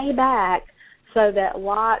it way back so that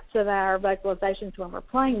lots of our vocalizations when we're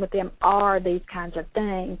playing with them are these kinds of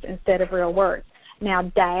things instead of real words. Now,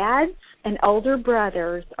 dads and older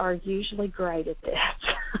brothers are usually great at this.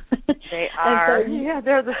 They are. So,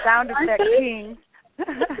 they're the sound effect kings.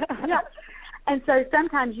 Yeah. And so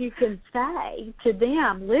sometimes you can say to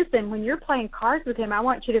them, listen, when you're playing cards with him, I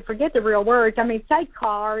want you to forget the real words. I mean, say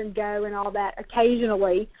car and go and all that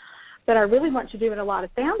occasionally, but I really want you doing a lot of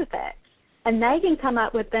sound effects. And they can come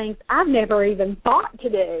up with things I've never even thought to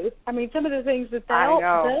do. I mean, some of the things that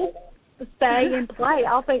they'll say and play,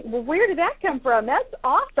 I'll think, well, where did that come from? That's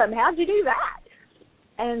awesome. How'd you do that?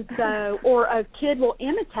 And so, or a kid will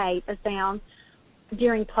imitate a sound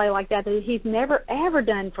during play like that he's never, ever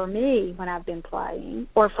done for me when I've been playing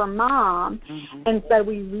or for Mom. Mm-hmm. And so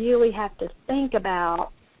we really have to think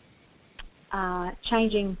about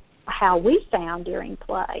changing how we sound during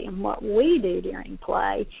play and what we do during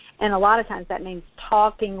play. And a lot of times that means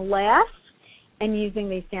talking less and using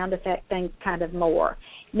these sound effect things kind of more.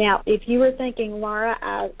 Now, if you were thinking, Laura,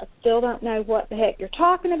 I still don't know what the heck you're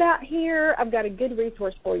talking about here, I've got a good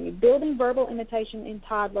resource for you. Building Verbal Imitation in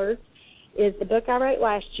Toddlers is the book I wrote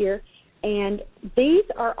last year, and these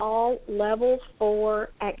are all level 4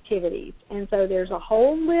 activities. And so there's a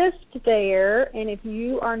whole list there, and if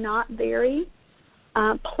you are not very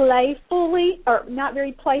playfully, or not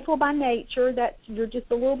very playful by nature, that you're just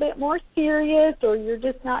a little bit more serious, or you're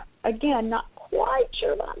just not, again, not quite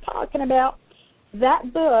sure what I'm talking about,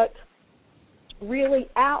 that book really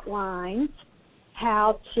outlines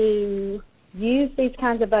how to use these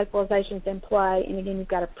kinds of vocalizations in play, and again, you've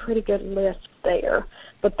got a pretty good list there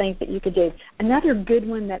for things that you could do. Another good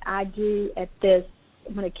one that I do at this,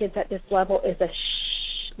 when a kid's at this level, is a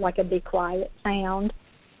shh, like a be quiet sound.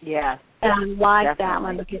 Yeah. And I like that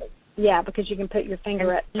one because you can put your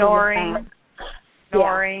finger at snoring.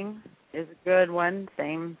 Snoring is a good one.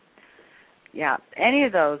 Same. Yeah, any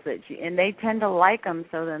of those and they tend to like them.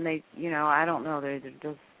 So then they, I don't know, they're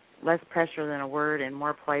just less pressure than a word and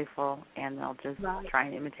more playful, and they'll just try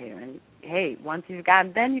and imitate them. And hey, once you've got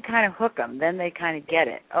them, then you kind of hook them. Then they kind of get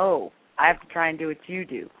it. Oh, I have to try and do what you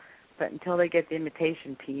do. But until they get the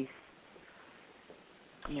imitation piece,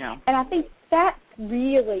 And I think that's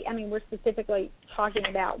really, we're specifically talking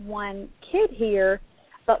about one kid here,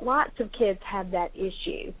 but lots of kids have that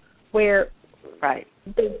issue where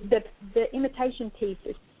the imitation piece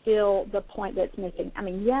is still the point that's missing.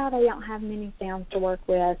 They don't have many sounds to work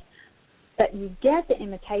with, but you get the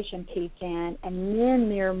imitation piece in, and then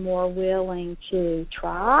they're more willing to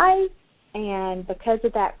try. And because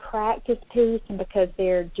of that practice piece and because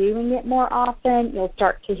they're doing it more often, you'll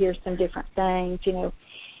start to hear some different things,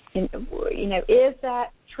 is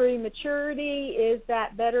that true maturity? Is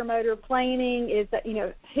that better motor planning? Is that,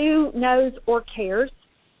 who knows or cares?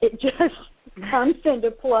 It just comes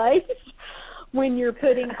into place when you're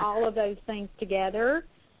putting all of those things together.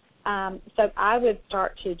 So I would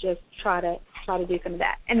start to just try to do some of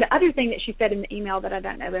that. And the other thing that she said in the email that I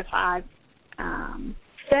don't know if I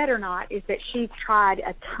said or not is that she tried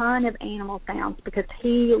a ton of animal sounds because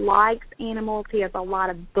he likes animals. He has a lot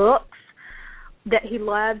of books that he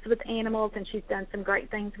loves with animals, and she's done some great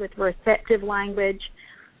things with receptive language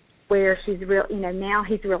where she's now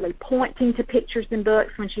he's really pointing to pictures in books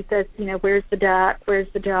when she says, where's the duck, where's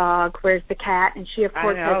the dog, where's the cat, and she, of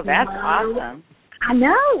course, says, that's awesome. I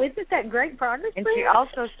know. Isn't that great progress? And she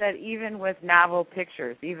also said even with novel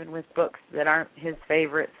pictures, even with books that aren't his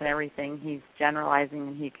favorites and everything, he's generalizing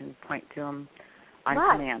and he can point to them on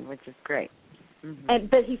command, which is great. Mm-hmm.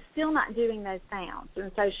 But he's still not doing those sounds.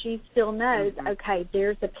 And so she still knows, okay,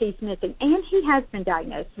 there's a piece missing. And he has been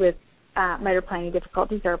diagnosed with motor planning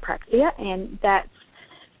difficulties or apraxia, and that's,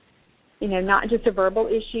 not just a verbal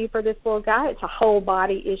issue for this little guy. It's a whole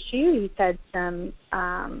body issue. He's had some,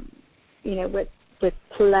 with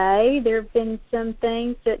play, there have been some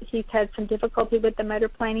things that he's had some difficulty with the motor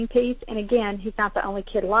planning piece. And again, he's not the only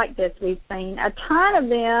kid like this. We've seen a ton of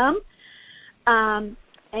them.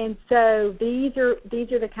 And so these are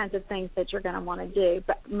the kinds of things that you're going to want to do.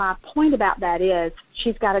 But my point about that is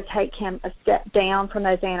she's got to take him a step down from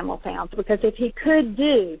those animal sounds, because if he could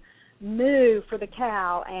do moo for the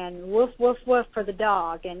cow and woof, woof, woof for the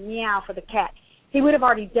dog and meow for the cat, he would have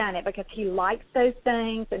already done it because he likes those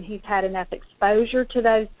things and he's had enough exposure to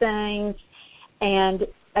those things. And,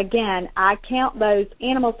 again, I count those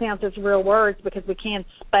animal sounds as real words because we can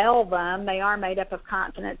spell them. They are made up of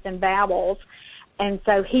consonants and vowels. And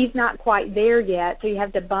so he's not quite there yet, so you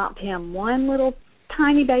have to bump him one little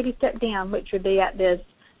tiny baby step down, which would be at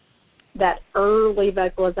that early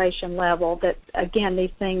vocalization level that, again,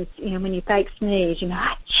 these things, when you fake sneeze,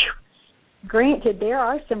 granted, there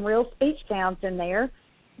are some real speech sounds in there,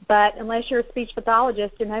 but unless you're a speech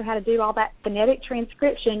pathologist and know how to do all that phonetic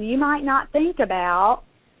transcription, you might not think about,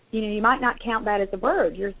 you might not count that as a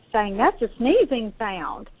word. You're saying that's a sneezing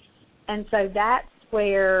sound. And so that's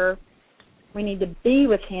where we need to be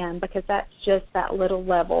with him, because that's just that little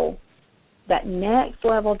level that next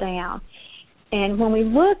level down. And when we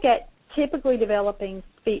look at typically developing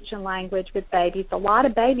speech and language with babies, a lot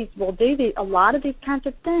of babies will do a lot of these kinds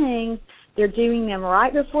of things. They're doing them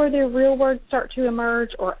right before their real words start to emerge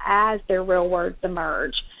or as their real words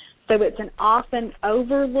emerge. So it's an often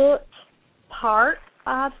overlooked part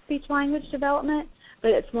of speech-language development,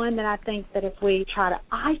 but it's one that I think that if we try to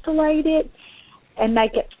isolate it and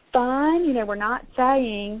make it fun, we're not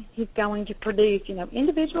saying he's going to produce,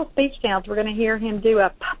 individual speech sounds. We're going to hear him do a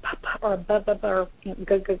p or a b or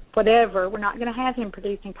whatever. We're not going to have him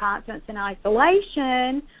producing consonants in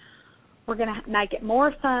isolation. We're going to make it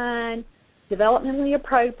more fun, developmentally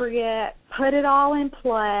appropriate, put it all in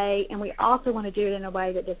play, and we also want to do it in a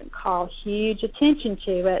way that doesn't call huge attention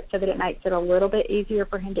to it so that it makes it a little bit easier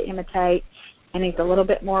for him to imitate, and he's a little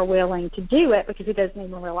bit more willing to do it because he doesn't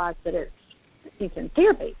even realize that he's in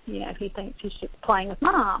therapy. He thinks he's just playing with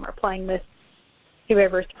mom or playing with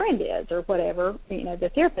whoever his friend is or whatever, the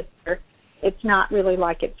therapist. It's not really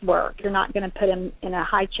like it's work. You're not going to put him in a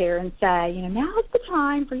high chair and say, now's the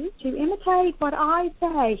time for you to imitate what I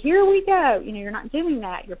say. Here we go. You're not doing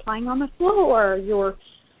that. You're playing on the floor. You're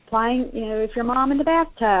playing, if your mom in the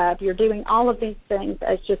bathtub. You're doing all of these things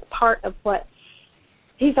as just part of what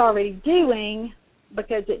he's already doing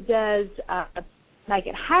because it does make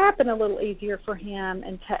it happen a little easier for him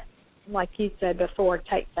and, like you said before,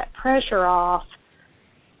 takes that pressure off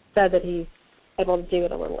so that he's able to do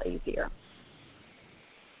it a little easier.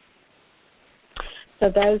 So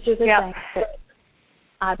those are the things that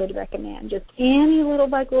I would recommend. Just any little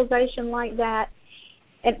vocalization like that.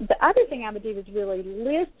 And the other thing I would do is really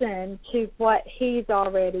listen to what he's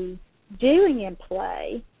already doing in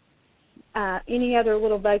play. Any other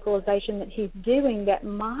little vocalization that he's doing that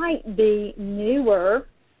might be newer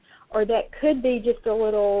or that could be just a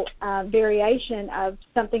little variation of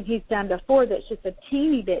something he's done before that's just a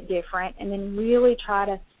teeny bit different, and then really try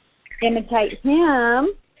to imitate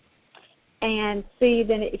him and see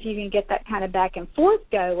then if you can get that kind of back and forth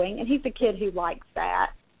going. And he's a kid who likes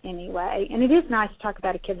that anyway. And it is nice to talk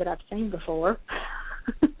about a kid that I've seen before.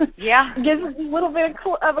 Yeah. It gives us a little bit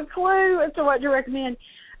of a clue as to what to recommend.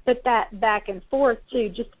 But that back and forth, too,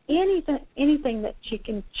 just anything that she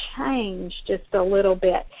can change just a little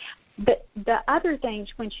bit. But the other thing,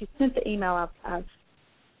 when she sent the email, I've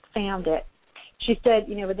found it. She said,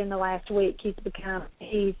 within the last week, he's begun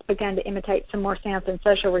to imitate some more sounds in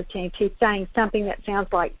social routines. He's saying something that sounds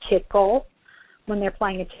like tickle when they're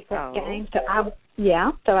playing a tickle game. So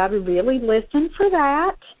I would really listen for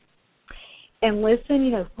that and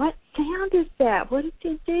listen, what sound is that? What is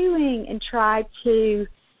he doing? And try to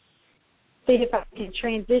see if I can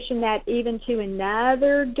transition that even to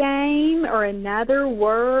another game or another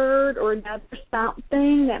word or another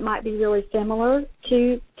something that might be really similar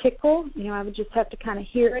to tickle. I would just have to kind of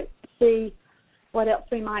hear it, see what else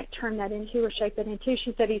we might turn that into or shape that into.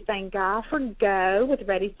 She said he's saying "ga" for go with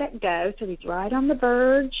ready, set, go, so he's right on the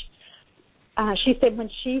verge. She said when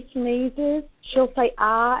she sneezes, she'll say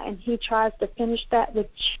 "ah," and he tries to finish that with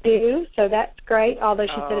 "chew," so that's great, although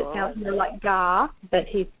she said it sounds more like "ga," but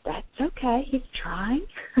that's okay. He's trying.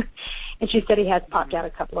 And she said he has popped out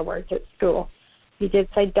a couple of words at school. He did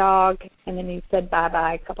say dog, and then he said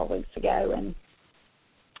bye-bye a couple of weeks ago,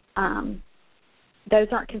 and those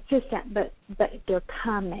aren't consistent, but they're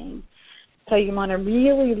coming. So you want to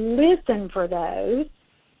really listen for those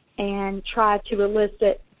and try to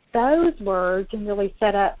elicit those words and really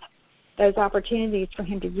set up those opportunities for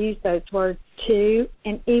him to use those words too.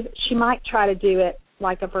 And even, she might try to do it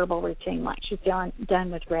like a verbal routine, like she's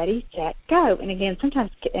done with ready, set, go. And again,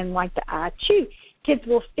 sometimes, and like the I chew, kids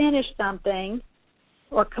will finish something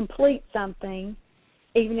or complete something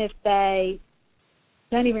even if they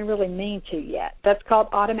don't even really mean to yet. That's called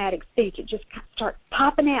automatic speech. It just starts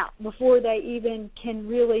popping out before they even can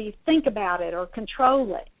really think about it or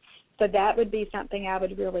control it. So that would be something I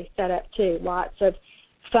would really set up too. Lots of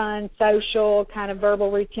fun, social, kind of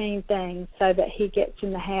verbal routine things so that he gets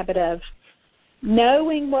in the habit of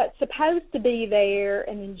knowing what's supposed to be there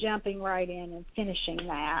and then jumping right in and finishing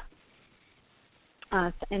that.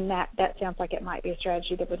 And that sounds like it might be a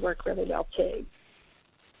strategy that would work really well too.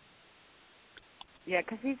 Yeah,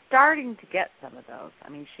 because he's starting to get some of those. I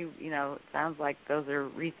mean, it sounds like those are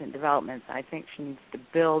recent developments. I think she needs to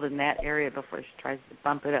build in that area before she tries to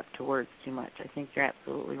bump it up to words too much. I think you're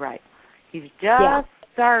absolutely right. He's just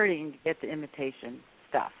starting to get the imitation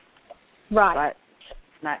stuff. Right. But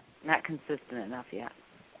it's not consistent enough yet.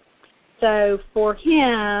 So for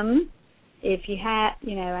him, if you have,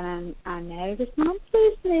 and I know this mom's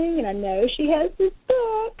listening, and I know she has this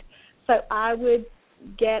book, so I would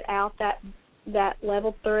get out that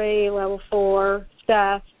level 3, level 4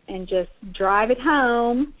 stuff and just drive it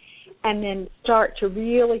home, and then start to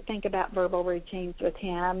really think about verbal routines with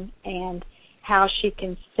him and how she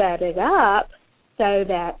can set it up so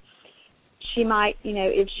that she might,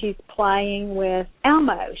 if she's playing with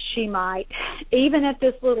Elmo, she might, even at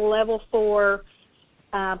this little level 4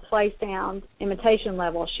 play sound imitation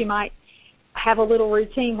level, she might have a little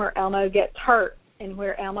routine where Elmo gets hurt and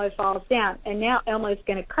where Elmo falls down. And now Elmo's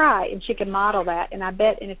going to cry, and she can model that. And I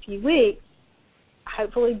bet in a few weeks,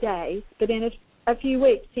 hopefully days, but in a few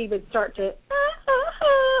weeks, he would start to,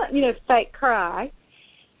 fake cry.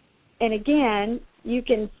 And again, you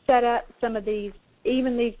can set up some of these,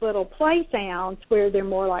 even these little play sounds where they're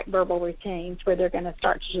more like verbal routines, where they're going to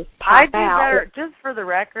start to just pop out. I do better, just for the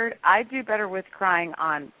record, I do better with crying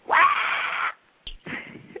on, wah!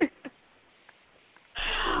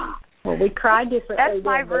 Well, we cry differently. That's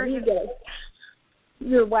my version.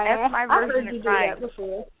 You're wah. That's my version I heard you of crying. Do that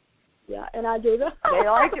before. Yeah, and I do that. They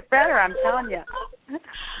like it better, I'm telling you.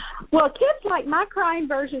 Well, kids like my crying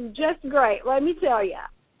version just great, let me tell you.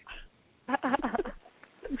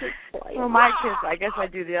 Well, my kids, I guess I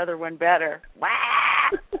do the other one better.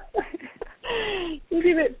 You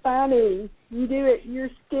do it funny. You do it, you're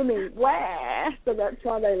stimmy. Wah! So that's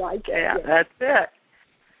why they like it. Yeah, that's it.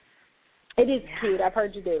 It is cute. I've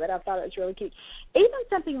heard you do it. I thought it was really cute. Even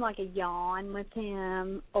something like a yawn with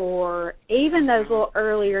him, or even those little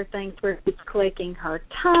earlier things where he's clicking her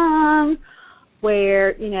tongue,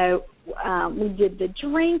 where, we did the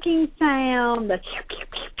drinking sound, the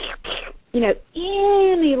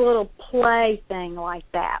any little play thing like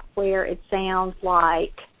that where it sounds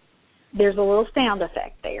like there's a little sound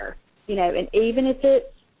effect there, and even if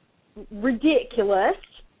it's ridiculous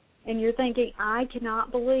and you're thinking, I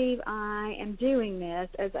cannot believe I am doing this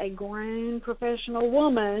as a grown professional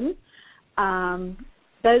woman,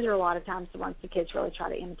 those are a lot of times the ones the kids really try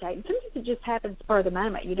to imitate. And sometimes it just happens spur of the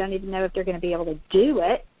moment. You don't even know if they're going to be able to do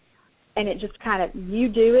it. And it just kind of, you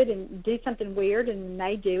do it and do something weird and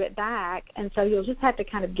they do it back. And so you'll just have to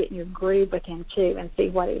kind of get in your groove with him too and see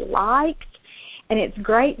what he likes. And it's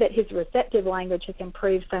great that his receptive language has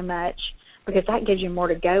improved so much because that gives you more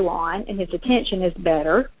to go on, and his attention is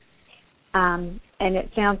better. And it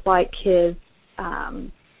sounds like his,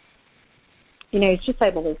 he's just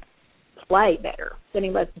able to play better than he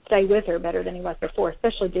was, to stay with her better than he was before,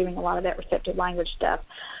 especially doing a lot of that receptive language stuff.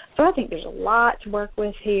 So I think there's a lot to work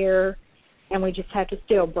with here, and we just have to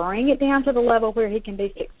still bring it down to the level where he can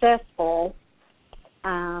be successful.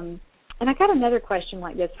 And I got another question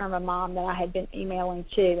like this from a mom that I had been emailing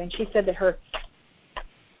to, and she said that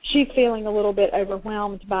she's feeling a little bit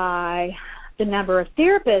overwhelmed by the number of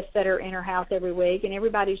therapists that are in her house every week, and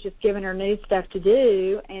everybody's just giving her new stuff to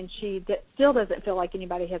do, and she still doesn't feel like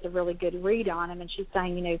anybody has a really good read on them. And she's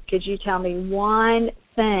saying, could you tell me one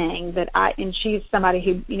thing that and she's somebody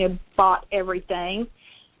who, bought everything,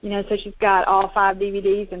 so she's got all 5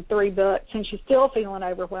 DVDs and 3 books, and she's still feeling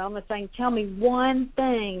overwhelmed and saying, tell me one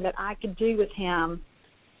thing that I could do with him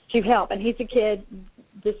to help. And he's a kid,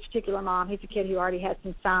 this particular mom, he's a kid who already has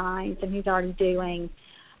some signs, and he's already doing,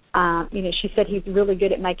 she said he's really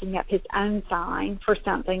good at making up his own sign for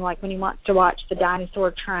something, like when he wants to watch the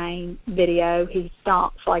dinosaur train video, he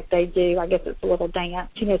stomps like they do. I guess it's a little dance,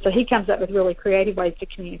 so he comes up with really creative ways to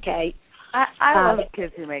communicate. I love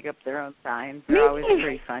kids who make up their own signs. They're always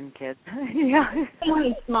pretty fun kids. Yeah.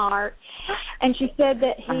 Really smart. And she said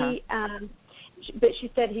that but she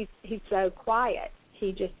said he's so quiet.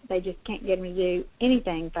 They just can't get him to do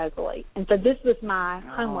anything vocally. And so this was my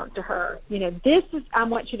homework to her. I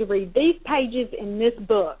want you to read these pages in this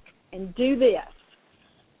book and do this.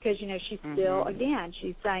 Because, she's still, again,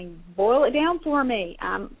 she's saying, boil it down for me.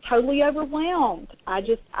 I'm totally overwhelmed. I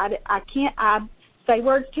can't, I say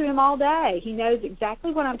words to him all day. He knows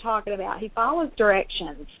exactly what I'm talking about. He follows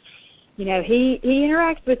directions. He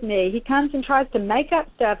interacts with me. He comes and tries to make up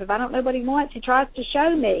stuff. If I don't know what he wants, he tries to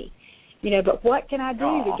show me. But what can I do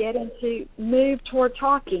to get him to move toward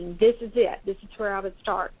talking? This is it. This is where I would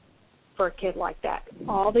start for a kid like that.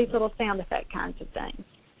 All these little sound effect kinds of things.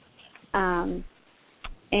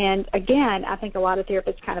 And, again, I think a lot of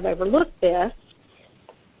therapists kind of overlook this.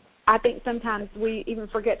 I think sometimes we even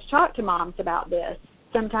forget to talk to moms about this.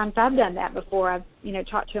 Sometimes I've done that before. I've,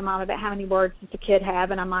 talked to a mom about how many words does the kid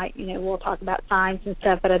have, and I might, we'll talk about signs and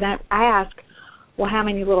stuff, but I don't ask, well, how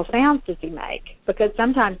many little sounds does he make? Because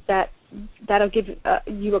sometimes that'll give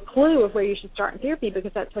you a clue of where you should start in therapy,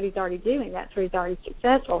 because that's what he's already doing. That's where he's already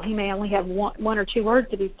successful. He may only have one or two words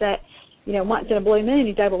that he said, once in a blue moon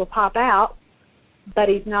he's able to pop out, but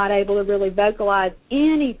he's not able to really vocalize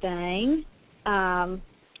anything on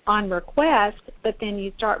on request, but then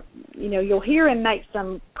you start, you'll hear him make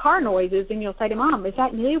some car noises, and you'll say to Mom, is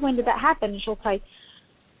that new? When did that happen? And she'll say,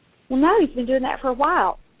 well, no, he's been doing that for a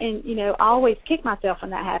while. And, I always kick myself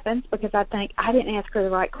when that happens because I think I didn't ask her the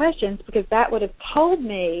right questions, because that would have told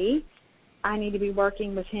me I need to be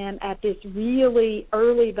working with him at this really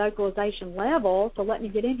early vocalization level, so let me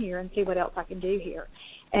get in here and see what else I can do here.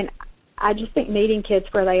 And I just think meeting kids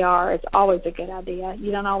where they are is always a good idea.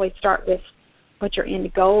 You don't always start with what your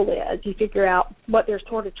end goal is. You figure out what they're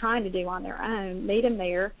sort of trying to do on their own, meet them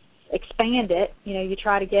there, expand it. You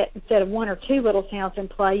try to get, instead of 1 or 2 little sounds in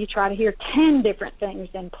play, you try to hear 10 different things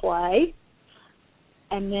in play.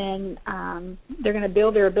 And then they're going to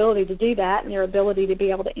build their ability to do that and their ability to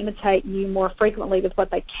be able to imitate you more frequently with what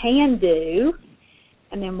they can do.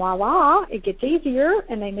 And then voila, it gets easier,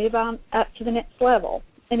 and they move on up to the next level.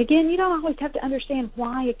 And again, you don't always have to understand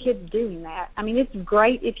why a kid's doing that. I mean, it's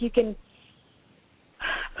great if you can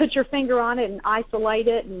put your finger on it and isolate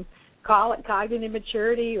it and call it cognitive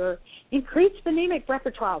maturity or increase phonemic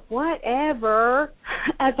repertoire, whatever.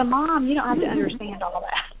 As a mom, you don't have to understand all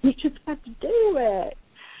that. You just have to do it.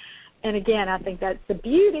 And again, I think that's the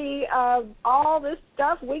beauty of all this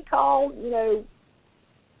stuff we call,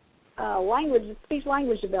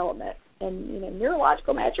 speech-language development and,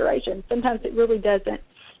 neurological maturation. Sometimes it really doesn't.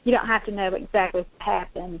 You don't have to know exactly what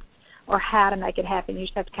happens or how to make it happen. You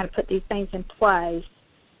just have to kind of put these things in place,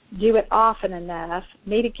 do it often enough,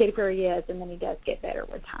 meet a kid where he is, and then he does get better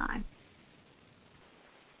with time.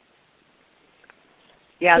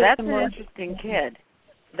 Yeah, that's an interesting kid,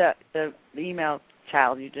 the email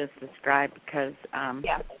child you just described, because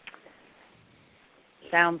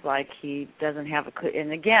sounds like he doesn't have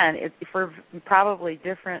and again, for probably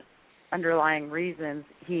different underlying reasons,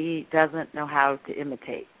 he doesn't know how to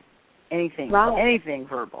imitate anything, anything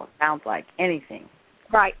verbal. It sounds like anything.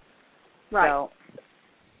 Right. So,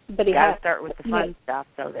 but he got to start with the fun stuff.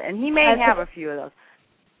 And he may have a few of those.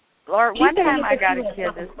 Or one time I got a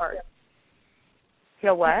kid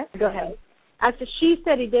he'll what? Go ahead. She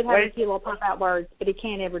said he did have a few little pop-out words, but he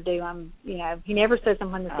can't ever do them. He never says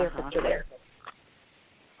them when the therapists are there.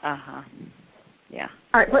 Yeah.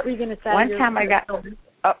 All right, what were you going to say? One time I got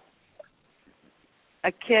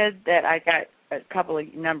a kid that I got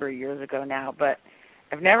a number of years ago now, but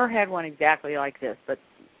I've never had one exactly like this, but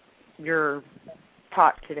your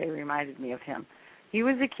talk today reminded me of him. He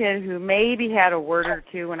was a kid who maybe had a word or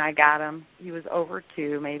two when I got him. He was over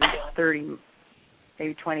 2, maybe 30,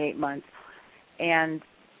 maybe 28 months. And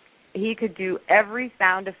he could do every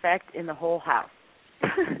sound effect in the whole house.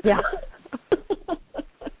 Yeah.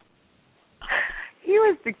 He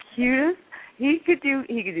was the cutest. He could do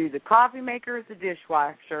the coffee maker, the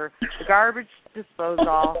dishwasher, the garbage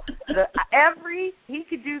disposal, he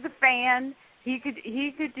could do the fan. He could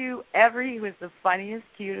do he was the funniest,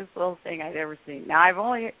 cutest little thing I'd ever seen. Now, I've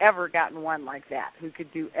only ever gotten one like that who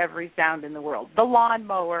could do every sound in the world. The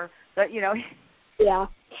lawnmower, Yeah.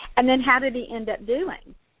 And then how did he end up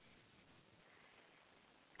doing?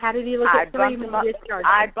 How did he look at 3 when he discharged?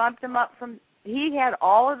 I bumped him up from, he had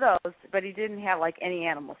all of those, but he didn't have, any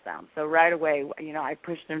animal sounds. So right away, I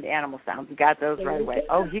pushed him to animal sounds and got those right away.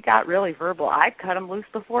 Oh, he got really verbal. I cut him loose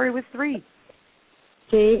before he was 3.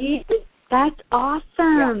 See? That's awesome.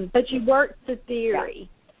 Yeah. But you worked the theory.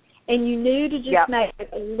 Yeah. And you knew to just make it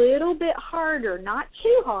a little bit harder, not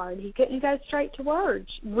too hard. He couldn't go straight to words,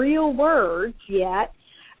 real words yet,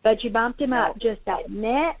 but you bumped him up just that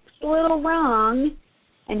next little rung,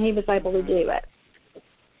 and he was able to do it.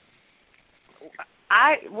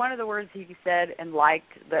 One of the words he said and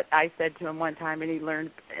liked that I said to him one time, and he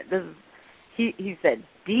learned this. He said,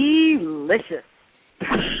 "Delicious."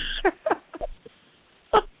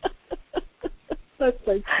 That's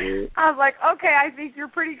so cute. I was like, okay, I think you're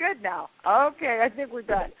pretty good now. Okay, I think we're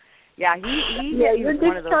done. Yeah, he was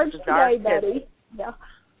one of those bizarre kids. Buddy.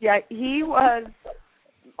 Yeah, he was,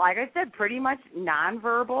 like I said, pretty much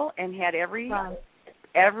nonverbal and had every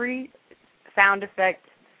sound effect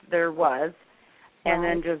there was, and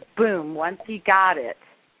then just boom, once he got it,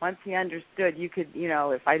 once he understood, you could,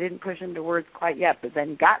 if I didn't push him to words quite yet, but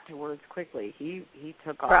then got to words quickly, he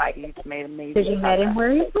took off. Right. He made amazing. Because you met him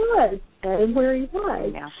where he was.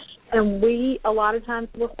 Yeah. And we, a lot of times,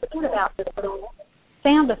 will forget about this little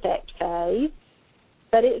sound effect phase,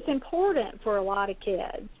 but it's important for a lot of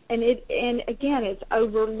kids. And again, it's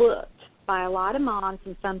overlooked by a lot of moms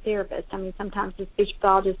and some therapists. I mean, sometimes as speech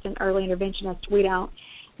pathologists and early interventionists, we don't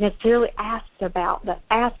necessarily ask about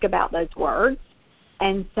those words.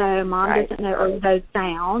 And so mom doesn't know those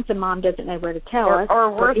sounds, and mom doesn't know where to tell us. Or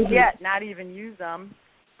worse yet, not even use them.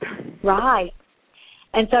 Right.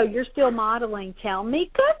 And so you're still modeling, tell me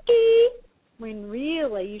cookie, when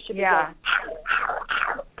really you should be going,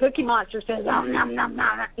 Cookie Monster says, nom, nom, nom,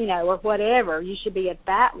 nom, you know, or whatever. You should be at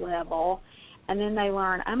that level. And then they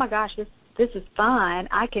learn, oh, my gosh, this is fun.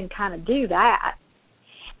 I can kind of do that.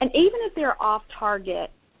 And even if they're off-target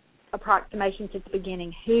approximations at the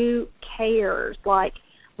beginning, who cares? Like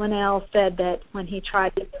Linnell said that when he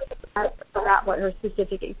tried to, I forgot what her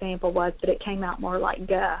specific example was, but it came out more like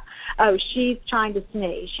 "guh." Oh, she's trying to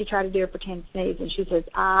sneeze. She tried to do a pretend sneeze, and she says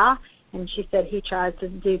 "ah," and she said he tries to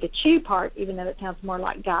do the chew part, even though it sounds more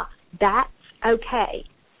like "gah." That's okay.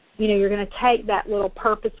 You know, you're going to take that little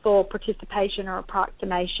purposeful participation or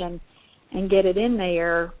approximation and get it in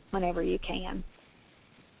there whenever you can.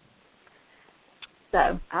 So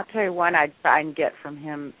I'll tell you one I'd try and get from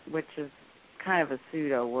him, which is kind of a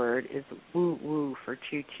pseudo word, is woo woo for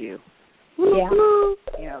choo choo. Yeah. Woo.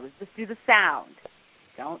 You know, just do the sound.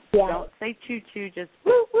 Don't say choo choo, just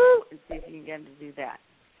woo woo, and see if you can get him to do that.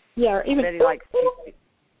 Yeah, or even he likes choo choo.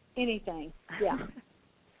 Anything. Yeah.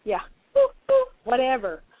 Yeah.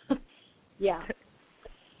 Whatever. Yeah.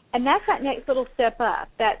 And that's that next little step up.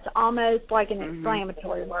 That's almost like an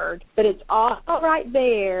exclamatory word, but it's all right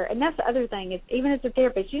there. And that's the other thing is, even as a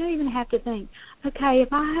therapist, you don't even have to think, okay, if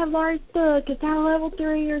I have Laurie's book, is that a level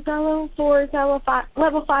 3 or is that a level 4 or is that a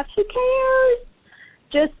level 5? Who cares?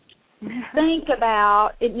 Just think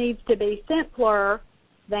about it needs to be simpler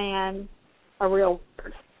than a real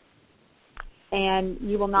word. And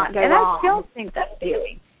you will not go wrong. And I still think that's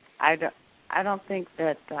feeling. I don't think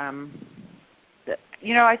that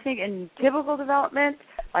you know, I think in typical development,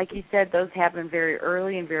 like you said, those happen very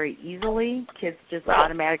early and very easily. Kids just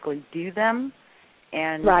automatically do them.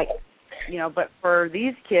 And, you know, but for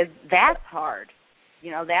these kids, that's hard. You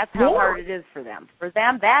know, that's how hard it is for them. For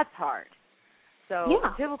them, that's hard. So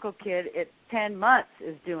a typical kid at 10 months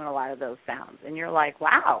is doing a lot of those sounds. And you're like,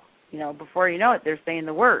 wow. You know, before you know it, they're saying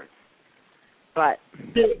the words. But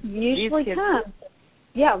it usually comes.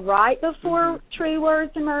 Yeah, right before true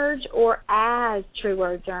words emerge or as true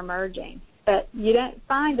words are emerging. But you don't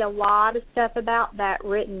find a lot of stuff about that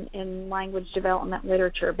written in language development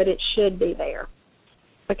literature, but it should be there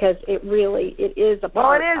because it is a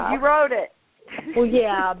part of it. Well, it is. You wrote it. Well,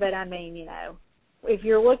 yeah, but I mean, you know, if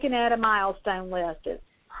you're looking at a milestone list, it's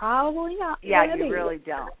probably not. Yeah, you really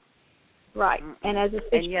don't. Right. And as a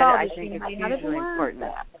speech pathologist, you may not have learned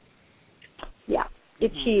that. Yeah.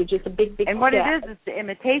 It's huge. It's a big, big And what step. it is the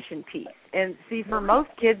imitation piece. And, see, for most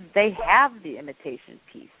kids, they have the imitation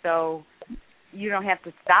piece. So you don't have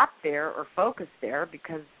to stop there or focus there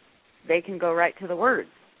because they can go right to the words.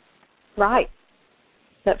 Right.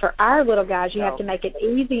 But for our little guys, you have to make it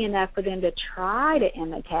easy enough for them to try to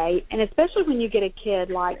imitate. And especially when you get a kid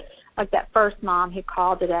like that first mom who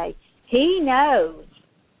called today, he knows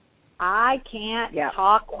I can't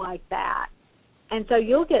talk like that. And so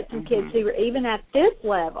you'll get some kids who are even at this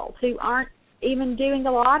level, who aren't even doing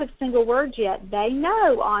a lot of single words yet. They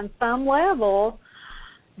know on some level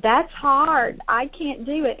that's hard. I can't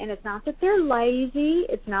do it. And it's not that they're lazy.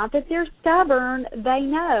 It's not that they're stubborn. They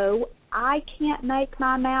know I can't make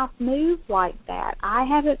my mouth move like that. I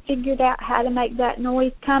haven't figured out how to make that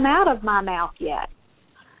noise come out of my mouth yet.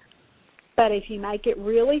 But if you make it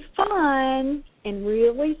really fun and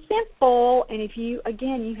really simple, and if you,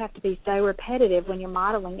 again, you have to be so repetitive when you're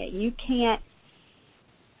modeling it. You can't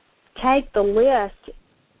take the list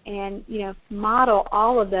and, you know, model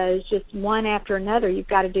all of those just one after another. You've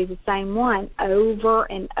got to do the same one over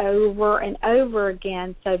and over and over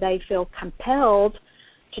again so they feel compelled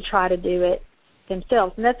to try to do it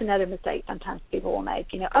themselves. And that's another mistake sometimes people will make.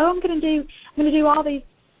 You know, I'm going to do all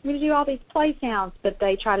these play sounds, but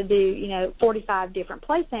they try to do, you know, 45 different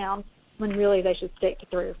play sounds when really they should stick to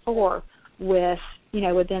 3 or 4 with, you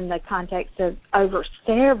know, within the context of over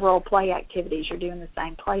several play activities, you're doing the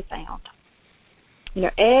same play sound. You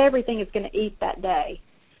know, everything is going to eat that day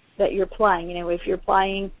that you're playing. You know, if you're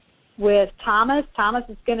playing with Thomas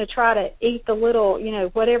is going to try to eat the little, you know,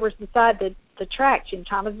 whatever's beside the traction.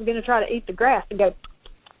 Thomas is going to try to eat the grass and go.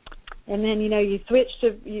 And then, you know, you switch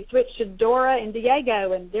to Dora and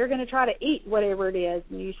Diego, and they're going to try to eat whatever it is.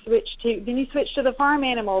 And you switch to the farm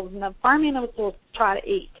animals, and the farm animals will try to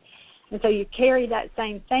eat. And so you carry that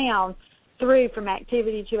same sound through from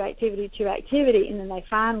activity to activity to activity, and then they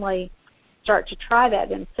finally start to try that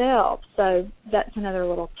themselves. So that's another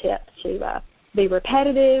little tip to be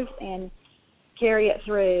repetitive and carry it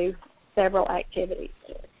through several activities.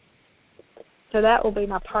 So that will be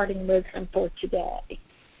my parting wisdom for today.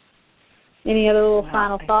 Any other little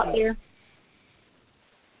final thought there?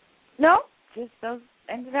 No, just those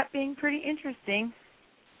ended up being pretty interesting.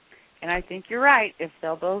 And I think you're right. If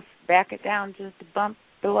they'll both back it down just a bump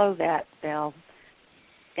below that, they'll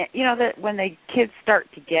that when kids start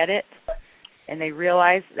to get it and they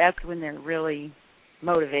realize, that's when they're really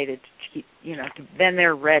motivated to keep, then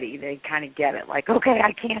they're ready. They kind of get it. Like, okay,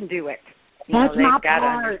 I can do it. That's they've my got to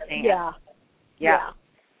part. understand. Yeah.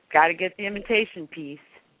 Got to get the imitation piece.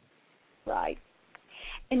 Right.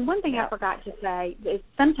 And one thing I forgot to say is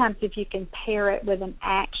sometimes if you can pair it with an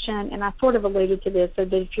action, and I sort of alluded to this, so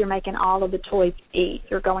that if you're making all of the toys eat,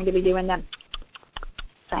 you're going to be doing the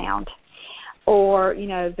sound. Or,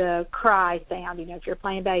 the cry sound. If you're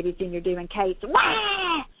playing babies and you're doing Kate's,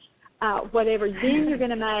 wah! Whatever, then you're going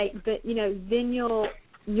to make, then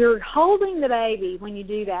you're holding the baby when you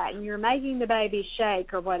do that, and you're making the baby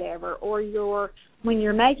shake or whatever, or when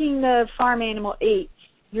you're making the farm animal eat,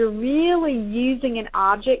 you're really using an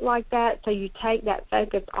object like that, so you take that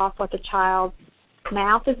focus off what the child's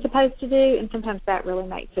mouth is supposed to do, and sometimes that really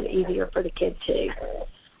makes it easier for the kid too,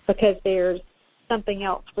 because there's something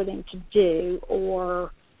else for them to do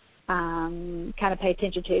or kind of pay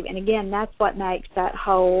attention to. And again, that's what makes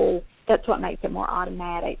it more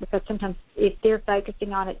automatic, because sometimes if they're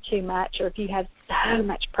focusing on it too much, or if you have so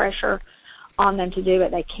much pressure on them to do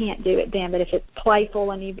it, they can't do it then. But if it's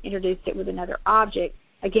playful and you've introduced it with another object,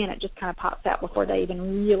 again, it just kind of pops out before they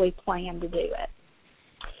even really plan to do it.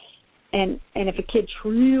 And if a kid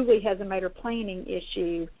truly has a motor planning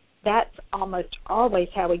issue, that's almost always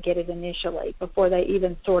how we get it initially, before they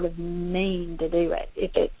even sort of mean to do it.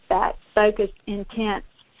 If it's that focused, intense,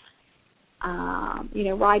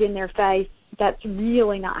 right in their face, that's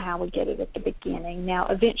really not how we get it at the beginning. Now,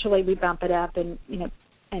 eventually we bump it up and up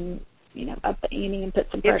the ante and put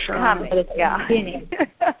some pressure on it, but at the beginning.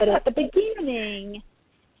 But at the beginning,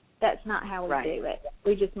 that's not how we do it.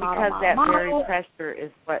 We just model. Because that very pressure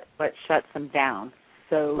is what shuts them down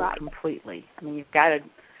so completely. I mean, you've got to,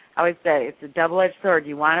 I always say, it's a double-edged sword.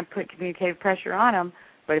 You want to put communicative pressure on them,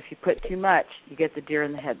 but if you put too much, you get the deer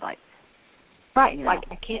in the headlights. Right, like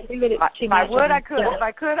I can't do it. It's too much. If I would, I could. If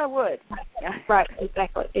I could, I would. Yeah. Right,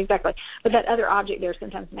 exactly. But that other object there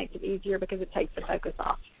sometimes makes it easier because it takes the focus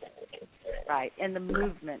off. Right, and the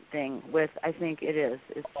movement thing I think it's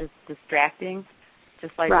just distracting,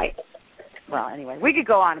 just like. Right. Well, anyway, we could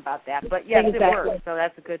go on about that, but yes, exactly. It works. So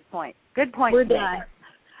that's a good point. Good point. We're done.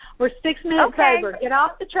 We're 6 minutes over. Get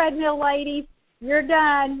off the treadmill, ladies. You're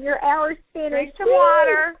done. Your hour's finished. Drink some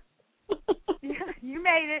water. You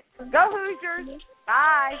made it. Go Hoosiers.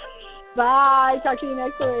 Bye. Bye. Talk to you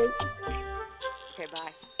next week. Okay,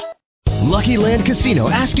 bye. Lucky Land Casino,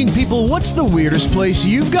 asking people, what's the weirdest place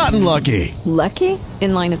you've gotten lucky? Lucky?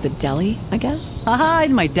 In line at the deli, I guess? Aha,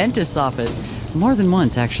 in my dentist's office. More than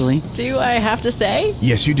once, actually. Do I have to say?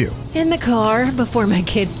 Yes, you do. In the car before my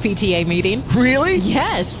kids' PTA meeting. Really?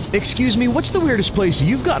 Yes. Excuse me, what's the weirdest place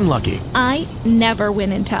you've gotten lucky? I never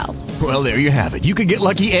win and tell. Well, there you have it. You can get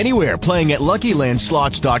lucky anywhere, playing at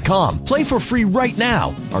LuckyLandSlots.com. Play for free right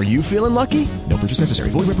now. Are you feeling lucky? No purchase necessary.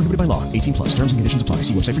 Void where prohibited by law. 18+. Terms and conditions apply.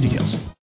 See website for details.